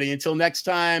 everybody. Until next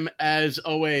time, as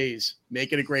always,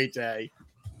 make it a great day.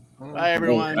 Bye,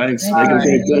 everyone. Thanks. Make it a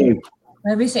great day.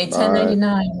 Maybe say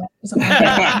 1099.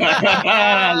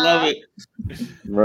 I love it.